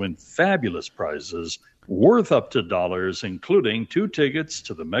chance to win fabulous prizes worth up to dollars, including 2 tickets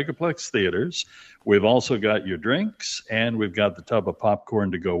to the Megaplex theaters. We've also got your drinks, and we've got the tub of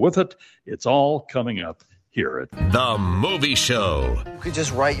popcorn to go with it. It's all coming up here at The Movie Show. You could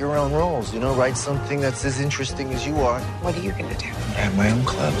just write your own rules, write something that's as interesting as you are. What are you going to do? I have my own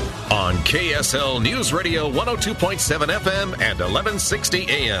club. On KSL News Radio 102.7 FM and 1160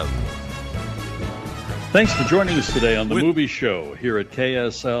 AM. Thanks for joining us today on The Movie Show here at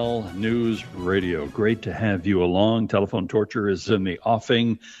KSL News Radio. Great to have you along. Telephone torture is in the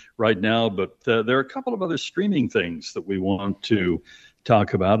offing right now, but there are a couple of other streaming things that we want to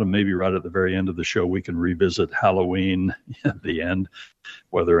talk about, and maybe right at the very end of the show we can revisit Halloween at the end,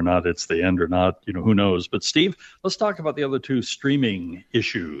 whether or not it's the end or not, who knows. But Steve, let's talk about the other 2 streaming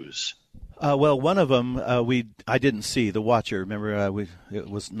issues. Well, one of them I didn't see, The Watcher. Remember, it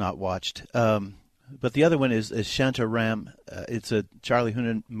was not watched. But the other one is Shantaram. It's a Charlie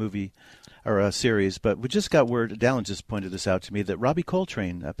Hunnam movie or a series. But we just got word, Dallin just pointed this out to me, that Robbie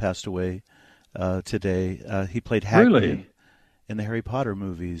Coltrane passed away today. He played Hagrid in the Harry Potter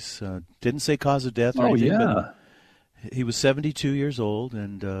movies. Didn't say cause of death or anything, but he was 72 years old,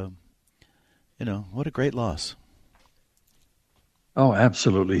 and, what a great loss. Oh,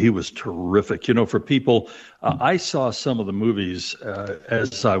 absolutely. He was terrific. For people, I saw some of the movies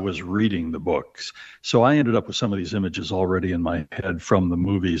as I was reading the books. So I ended up with some of these images already in my head from the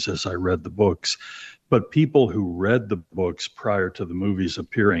movies as I read the books. But people who read the books prior to the movies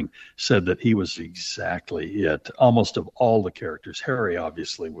appearing said that he was exactly it. Almost of all the characters. Harry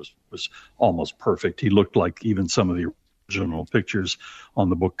obviously was almost perfect. He looked like even some of the original pictures on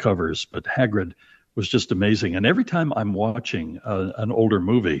the book covers. But Hagrid was just amazing. And every time I'm watching an older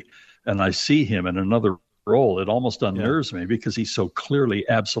movie and I see him in another role, it almost unnerves me because he's so clearly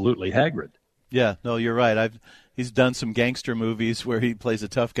absolutely Hagrid. Yeah, no, you're right. He's done some gangster movies where he plays a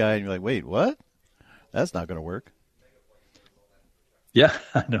tough guy and you're like, wait, what? That's not going to work. Yeah,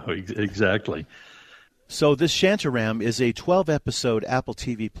 I know, exactly. So this Shantaram is a 12-episode Apple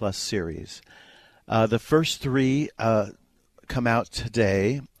TV Plus series. The first 3 come out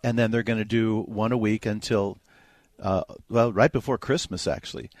today, and then they're going to do one a week until, right before Christmas,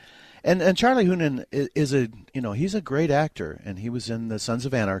 actually. And Charlie Hunnam is he's a great actor, and he was in The Sons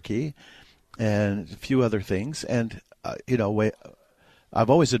of Anarchy and a few other things. And, I've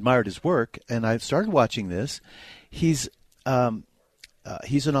always admired his work, and I started watching this. He's an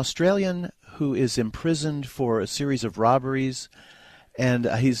Australian who is imprisoned for a series of robberies, and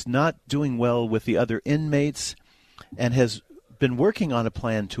he's not doing well with the other inmates and has been working on a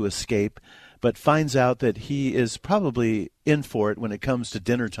plan to escape, but finds out that he is probably in for it when it comes to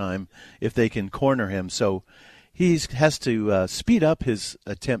dinner time if they can corner him. So he has to speed up his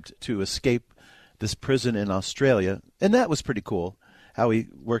attempt to escape this prison in Australia, and that was pretty cool how he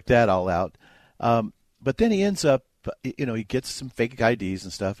worked that all out. But then he ends up, he gets some fake IDs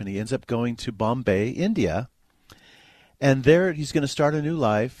and stuff, and he ends up going to Bombay, India. And there he's going to start a new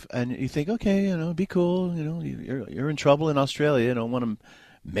life. And you think, okay, be cool. You're in trouble in Australia. You don't want to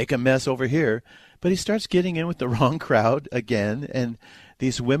make a mess over here. But he starts getting in with the wrong crowd again. And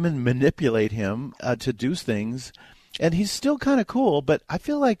these women manipulate him to do things. And he's still kind of cool. But I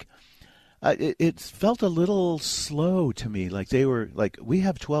feel like it felt a little slow to me. Like they were like, we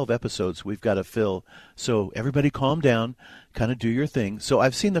have 12 episodes we've got to fill. So everybody calm down, kind of do your thing. So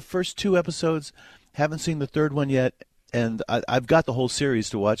I've seen the first 2 episodes, haven't seen the third one yet. And I've got the whole series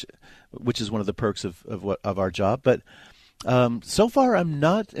to watch, which is one of the perks of our job. But so far, I'm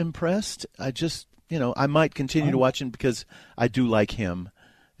not impressed. I just, I might continue to watch him because I do like him.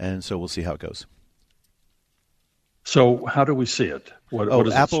 And so we'll see how it goes. So how do we see it? What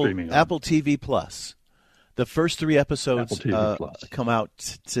is Apple, it streaming on? Apple TV Plus. The first 3 episodes come out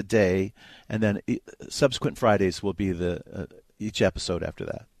today, and then subsequent Fridays will be each episode after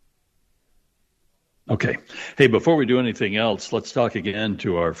that. Okay. Hey, before we do anything else, let's talk again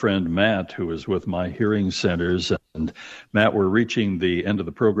to our friend Matt, who is with My Hearing Centers. And Matt, we're reaching the end of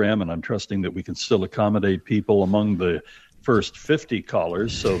the program, and I'm trusting that we can still accommodate people among the first 50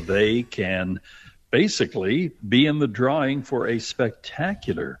 callers so they can basically be in the drawing for a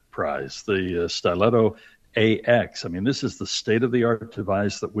spectacular prize, the Stiletto AX. I mean, this is the state-of-the-art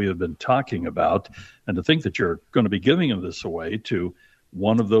device that we have been talking about. And to think that you're going to be giving this away to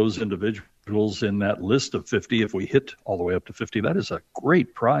one of those individuals in that list of 50, if we hit all the way up to 50, that is a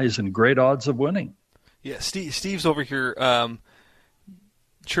great prize and great odds of winning. Yeah, Steve's over here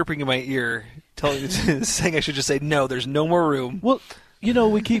chirping in my ear, saying I should just say, no, there's no more room. Well,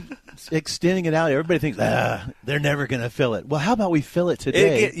 we keep extending it out. Everybody thinks, they're never going to fill it. Well, how about we fill it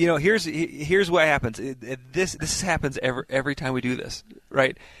today? Here's what happens. This happens every time we do this,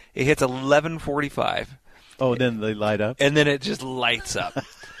 right? It hits 11:45. Oh, then they light up? And then it just lights up.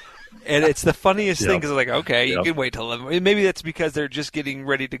 And it's the funniest thing because it's like, okay, you can wait till 11. Maybe that's because they're just getting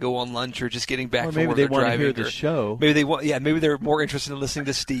ready to go on lunch or just getting back from where they're driving. Maybe they want to hear the show. Maybe they're more interested in listening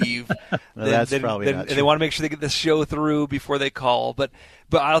to Steve. That's probably not true. And they want to make sure they get the show through before they call. But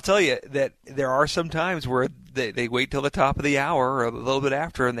I'll tell you that there are some times where they wait till the top of the hour or a little bit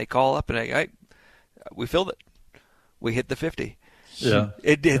after and they call up and we filled it. We hit the 50. Yeah,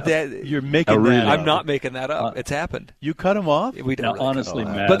 you're making that. I'm not making that up. It's happened. You cut them off. We don't. Now, honestly,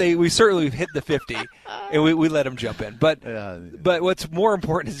 Matt. But we certainly hit the 50, and we let them jump in. But what's more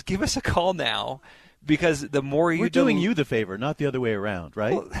important is give us a call now, because the more we're doing you the favor, not the other way around,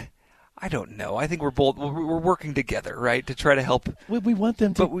 right? Well, I don't know. I think we're working together, right, to try to help. We want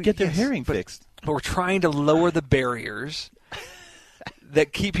them to get their hearing fixed. But we're trying to lower the barriers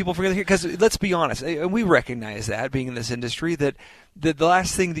that keep people from hearing. Because let's be honest, and we recognize that, being in this industry, that the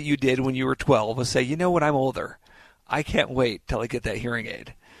last thing that you did when you were 12 was say, you know what, I'm older. I can't wait till I get that hearing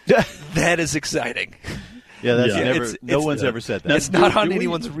aid. That is exciting. Yeah, that's no one's ever said that. It's not on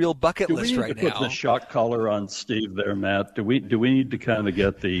anyone's real bucket list right now. Do we need to put the shock collar on Steve there, Matt? Do we need to kind of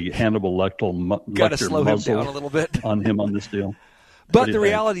get the Hannibal Lecter muzzle down a little bit on him on this deal? But the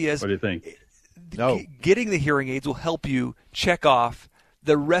reality is, what do you think? Getting the hearing aids will help you check off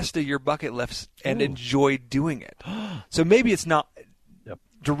the rest of your bucket lists and enjoy doing it. So maybe it's not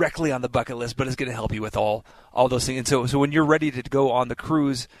directly on the bucket list, but it's going to help you with all those things. And so when you're ready to go on the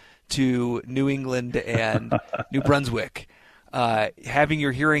cruise to New England and New Brunswick, having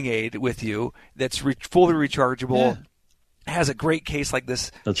your hearing aid with you that's fully rechargeable, has a great case like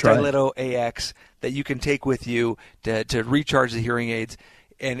this Stiletto AX that you can take with you to recharge the hearing aids,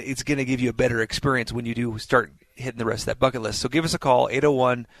 and it's going to give you a better experience when you do start hitting the rest of that bucket list. So give us a call,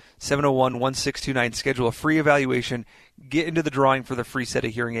 801-701-1629. Schedule a free evaluation. Get into the drawing for the free set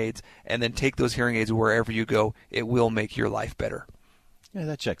of hearing aids, and then take those hearing aids wherever you go. It will make your life better. Yeah,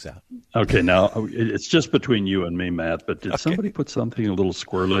 that checks out. Okay, now it's just between you and me, Matt, but did somebody put something a little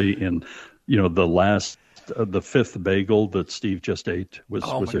squirrely in, the fifth bagel that Steve just ate?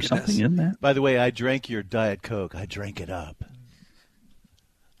 Was there something in that? By the way, I drank your Diet Coke. I drank it up.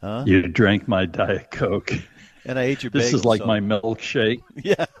 Huh? You drank my Diet Coke. And I ate your bagel. This is like my milkshake.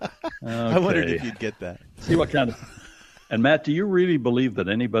 Yeah. Okay. I wondered if you'd get that. See what kind of... And Matt, do you really believe that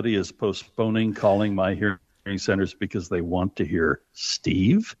anybody is postponing calling My Hearing Centers because they want to hear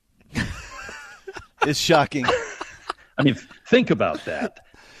Steve? It's shocking. I mean, think about that.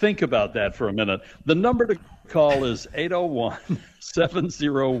 Think about that for a minute. The number to call is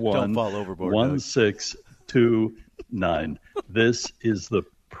 801-701-1629. This is the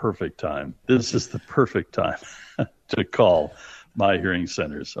perfect time. This is the perfect time to call my hearing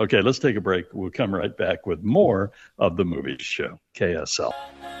centers. Okay, let's take a break. We'll come right back with more of The Movie Show, KSL.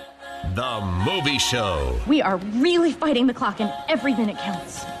 The Movie Show. We are really fighting the clock and every minute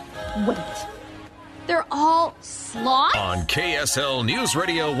counts. Wait. They're all sloths? On KSL News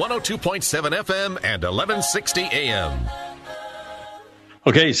Radio 102.7 FM and 1160 AM.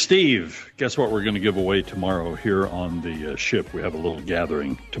 Okay, Steve, guess what we're going to give away tomorrow here on the ship? We have a little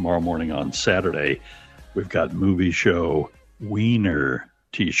gathering tomorrow morning on Saturday. We've got Movie Show Wiener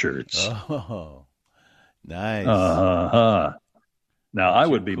T-shirts. Oh, nice. Now, I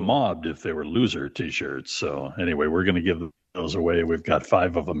would be mobbed if they were loser T-shirts. So anyway, we're going to give those away. We've got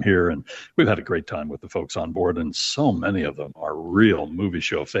 5 of them here, and we've had a great time with the folks on board, and so many of them are real Movie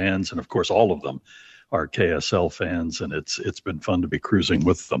Show fans, and of course, all of them are KSL fans, and it's been fun to be cruising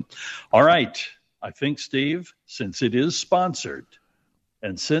with them. All right, I think, Steve, since it is sponsored,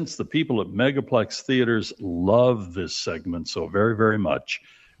 and since the people at Megaplex Theaters love this segment so very, very much,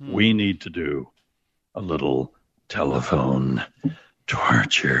 we need to do a little telephone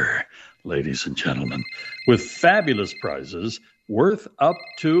torture, ladies and gentlemen, with fabulous prizes worth up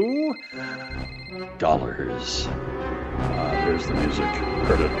to dollars. There's the music.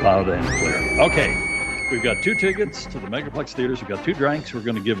 Heard it loud and clear. Okay, we've got 2 tickets to the Megaplex Theaters. We've got 2 drinks we're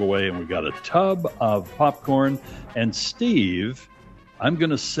going to give away, and we've got a tub of popcorn. And Steve, I'm going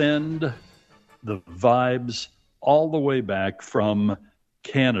to send the vibes all the way back from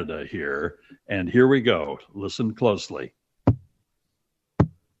Canada here. And here we go. Listen closely.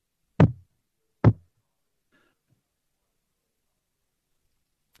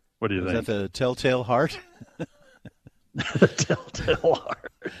 What do you think? Is that the Telltale Heart? The Telltale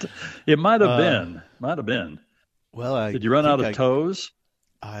Heart. It might have been. Might have been. Well, did you run out of toes?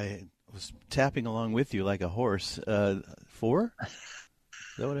 I was tapping along with you like a horse. 4? Is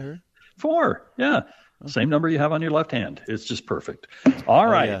that what I heard? 4. Yeah. Same number you have on your left hand. It's just perfect. All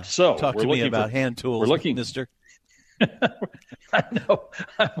right. Yeah. So talk to me about hand tools. We're looking, mister. I know.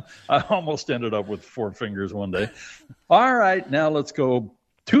 I almost ended up with 4 fingers one day. All right. Now let's go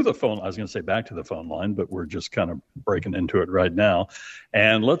to the phone. I was going to say back to the phone line, but we're just kind of breaking into it right now.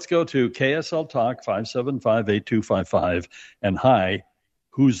 And let's go to KSL Talk 575-8255. And hi,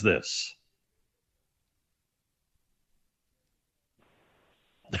 who's this?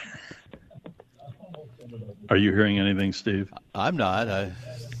 Are you hearing anything, Steve? I'm not.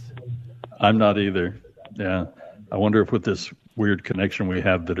 I'm not either. Yeah. I wonder if with this weird connection we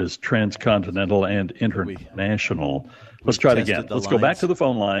have that is transcontinental and international. Let's try it again. Let's go back to the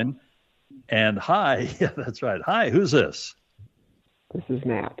phone line. And hi. Yeah, that's right. Hi, who's this? This is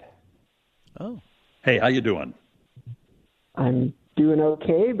Matt. Oh. Hey, how you doing? I'm doing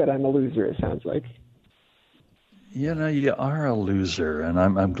okay, but I'm a loser, it sounds like. You know, you are a loser, and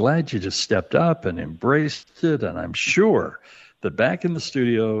I'm glad you just stepped up and embraced it, and I'm sure that back in the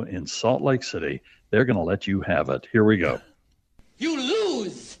studio in Salt Lake City, they're going to let you have it. Here we go. You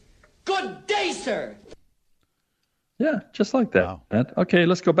lose! Good day, sir! Yeah, just like that. Wow. Okay,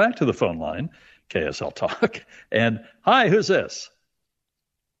 let's go back to the phone line, KSL Talk. And hi, who's this?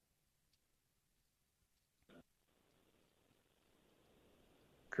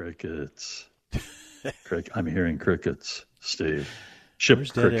 Crickets. I'm hearing crickets, Steve.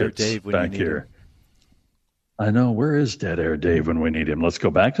 Where's Dead crickets Air Dave when back you need here. him? I know. Where is Dead Air Dave when we need him? Let's go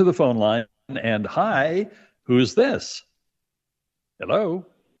back to the phone line. And hi, who's this? Hello.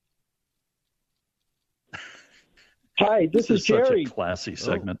 Hi, this is Jerry. Such a classy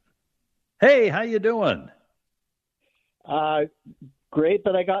segment. Oh. Hey, how you doing? Great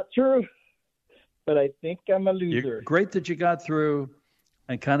that I got through, but I think I'm a loser. Great that you got through,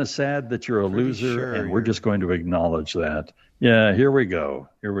 and kind of sad that you're a loser, and we're just going to acknowledge that. Yeah, here we go.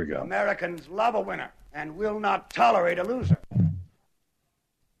 Here we go. Americans love a winner and will not tolerate a loser.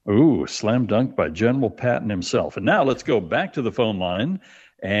 Ooh, slam dunk by General Patton himself. And now let's go back to the phone line.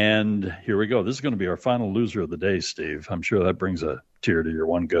 And here we go. This is going to be our final loser of the day, Steve. I'm sure that brings a tear to your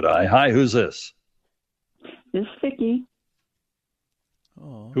one good eye. Hi, who's this? It's Vicky.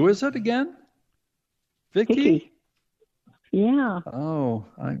 Oh. Who is it again? Vicky? Yeah. Oh,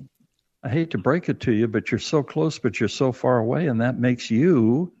 I hate to break it to you, but you're so close, but you're so far away, and that makes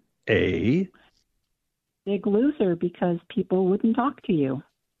you a big loser because people wouldn't talk to you.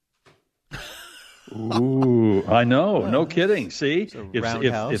 Ooh, I know. No kidding. See,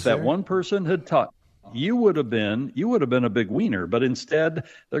 if that one person had talked, you would have been a big wiener, but instead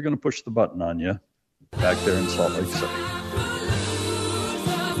they're going to push the button on you back there in Salt Lake City.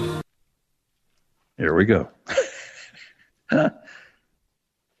 Here we go.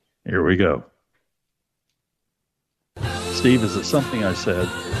 Here we go. Steve, is it something I said?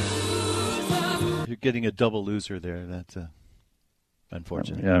 You're getting a double loser there.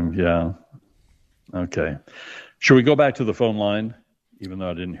 unfortunately. Yeah. Okay. Should we go back to the phone line, even though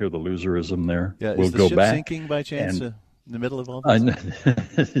I didn't hear the loserism there? Yeah, we'll is the go ship back. sinking by chance in the middle of all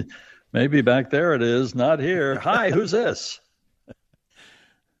this? Maybe back there it is, not here. Hi, who's this?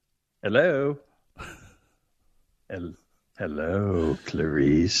 Hello? Hello,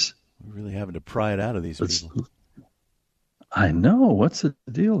 Clarice. We're really having to pry it out of these people. I know. What's the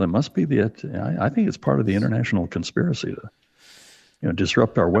deal? It must be I think it's part of the international conspiracy to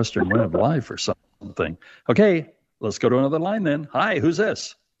disrupt our Western way of life or something. Okay, let's go to another line then. Hi, who's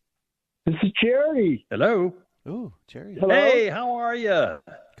this? This is Jerry. Hello. Ooh, Jerry. Hello? Hey, how are you?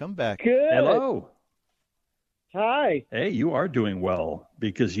 Come back. Good. Hello. Hi. Hey, you are doing well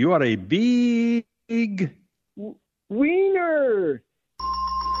because you are a big wiener.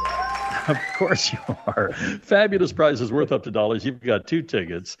 Of course you are. Fabulous prizes worth up to dollars. You've got 2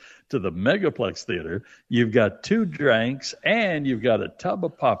 tickets to the Megaplex Theater. You've got 2 drinks, and you've got a tub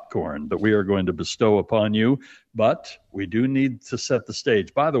of popcorn that we are going to bestow upon you. But we do need to set the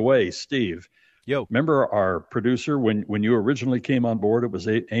stage. By the way, Steve, remember our producer when you originally came on board? It was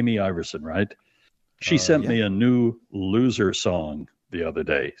Amy Iverson, right? She sent me a new loser song the other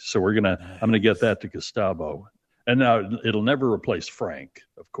day. So I'm gonna get that to Gustavo. And now it'll never replace Frank,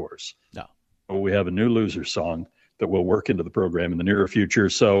 of course. No. But we have a new loser song that will work into the program in the near future.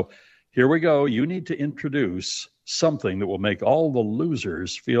 So here we go. You need to introduce something that will make all the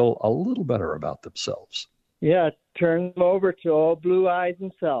losers feel a little better about themselves. Yeah, turn them over to Old Blue Eyes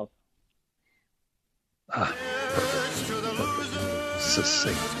himself. Perfect.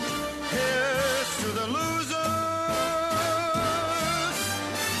 Succinct.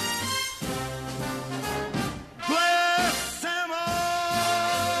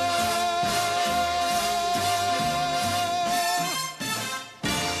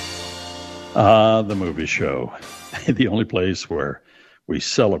 The movie show, the only place where we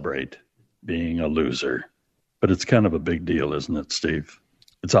celebrate being a loser. But it's kind of a big deal, isn't it, Steve?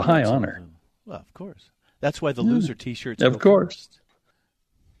 It's a high honor. Well, of course. That's why the loser T-shirts Of course. First.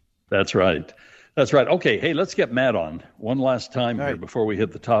 That's right. That's right. Okay, hey, let's get Matt on one last time here before we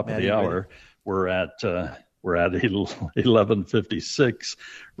hit the top of the hour. We're at 11:56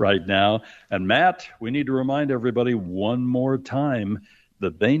 right now. And Matt, we need to remind everybody one more time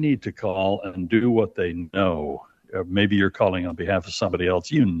that they need to call and do what they know. Maybe you're calling on behalf of somebody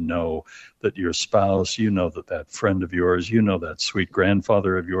else. You know that your spouse, you know that friend of yours, you know that sweet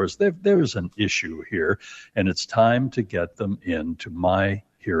grandfather of yours, there's an issue here, and it's time to get them into My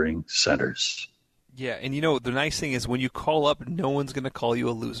Hearing Centers. Yeah, and the nice thing is when you call up, no one's going to call you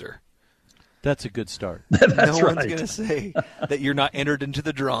a loser. That's a good start. That's no one's going to say that you're not entered into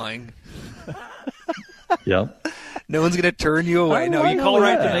the drawing. Yeah. No one's going to turn you away. No, you call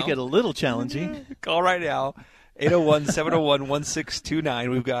right now. To make it a little challenging. Call right now.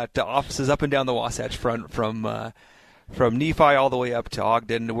 801-701-1629. We've got offices up and down the Wasatch Front from Nephi all the way up to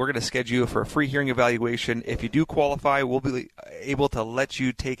Ogden. We're going to schedule you for a free hearing evaluation. If you do qualify, we'll be able to let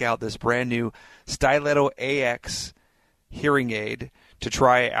you take out this brand new Styletto AX hearing aid to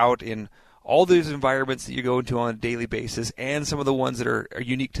try out in all those environments that you go into on a daily basis, and some of the ones that are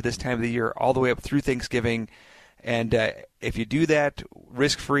unique to this time of the year, all the way up through Thanksgiving. And if you do that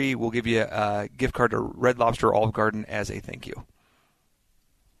risk-free, we'll give you a gift card to Red Lobster Olive Garden as a thank you.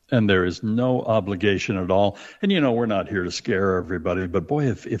 And there is no obligation at all. And, we're not here to scare everybody, but boy,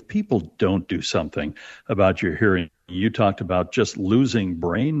 if people don't do something about your hearing, you talked about just losing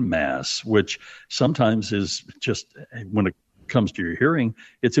brain mass, which sometimes is just, when it comes to your hearing,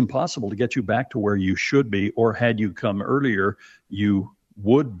 it's impossible to get you back to where you should be, or had you come earlier, you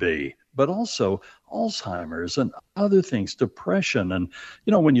would be. But also Alzheimer's and other things, depression. And,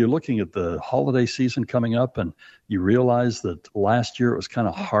 when you're looking at the holiday season coming up and you realize that last year it was kind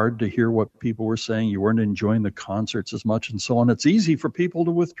of hard to hear what people were saying, you weren't enjoying the concerts as much and so on, it's easy for people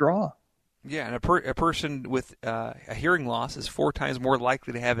to withdraw. Yeah, and a person with a hearing loss is 4 times more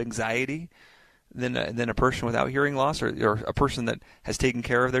likely to have anxiety than a person without hearing loss, or a person that has taken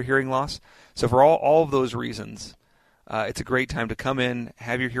care of their hearing loss. So for all of those reasons, it's a great time to come in,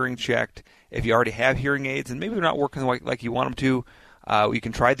 have your hearing checked. If you already have hearing aids and maybe they're not working like you want them to, you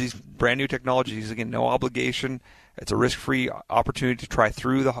can try these brand new technologies. Again, no obligation. It's a risk-free opportunity to try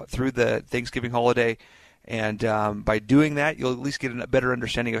through the Thanksgiving holiday. And by doing that, you'll at least get a better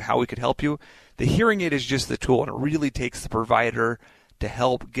understanding of how we could help you. The hearing aid is just the tool, and it really takes the provider to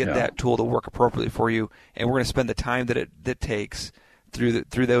help get that tool to work appropriately for you. And we're going to spend the time that takes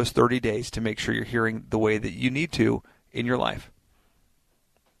through those 30 days to make sure you're hearing the way that you need to in your life.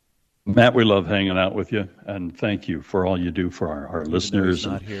 Matt, we love hanging out with you, and thank you for all you do for our listeners.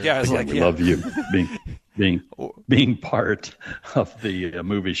 Not here. Yeah, we love you being part of the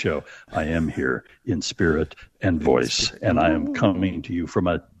movie show. I am here in spirit and voice, and I am coming to you from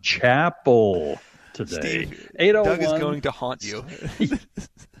a chapel today. Steve, 801. Doug is going to haunt you.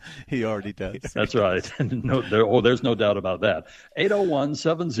 He already does. That's right. There's no doubt about that.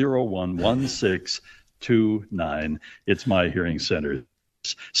 801-701-1629. It's My Hearing Center.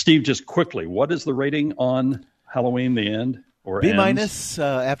 Steve, just quickly, what is the rating on Halloween, The End? Or B-. ends?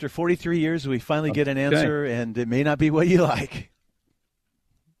 After 43 years, we finally get an answer, and it may not be what you like.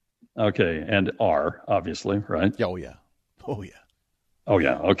 Okay, and R, obviously, right? Oh, yeah. Oh,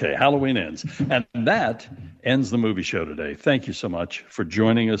 yeah. Okay, Halloween Ends. And that ends the movie show today. Thank you so much for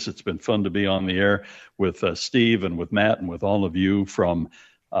joining us. It's been fun to be on the air with Steve and with Matt and with all of you from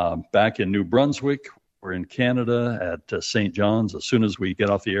back in New Brunswick. We're in Canada at St. John's. As soon as we get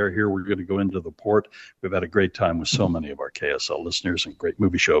off the air here, we're going to go into the port. We've had a great time with so many of our KSL listeners and great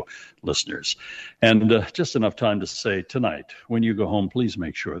movie show listeners. And just enough time to say tonight, when you go home, please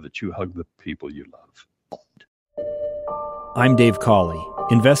make sure that you hug the people you love. I'm Dave Cawley,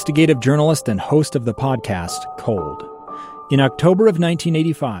 investigative journalist and host of the podcast Cold. In October of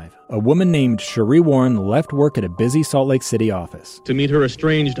 1985, a woman named Cherie Warren left work at a busy Salt Lake City office to meet her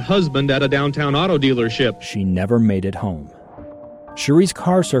estranged husband at a downtown auto dealership. She never made it home. Cherie's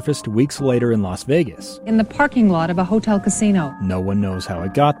car surfaced weeks later in Las Vegas. In the parking lot of a hotel casino. No one knows how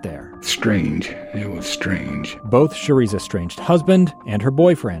it got there. Strange. It was strange. Both Cherie's estranged husband and her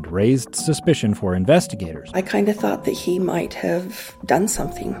boyfriend raised suspicion for investigators. I kind of thought that he might have done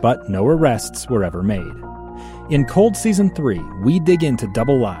something. But no arrests were ever made. In Cold Season 3, we dig into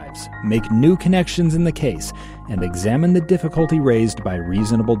double lives, make new connections in the case, and examine the difficulty raised by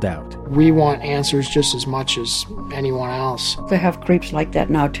reasonable doubt. We want answers just as much as anyone else. They have creeps like that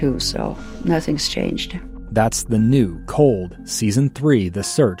now too, so nothing's changed. That's the new Cold Season 3, The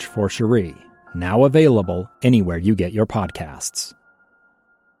Search for Cherie, now available anywhere you get your podcasts.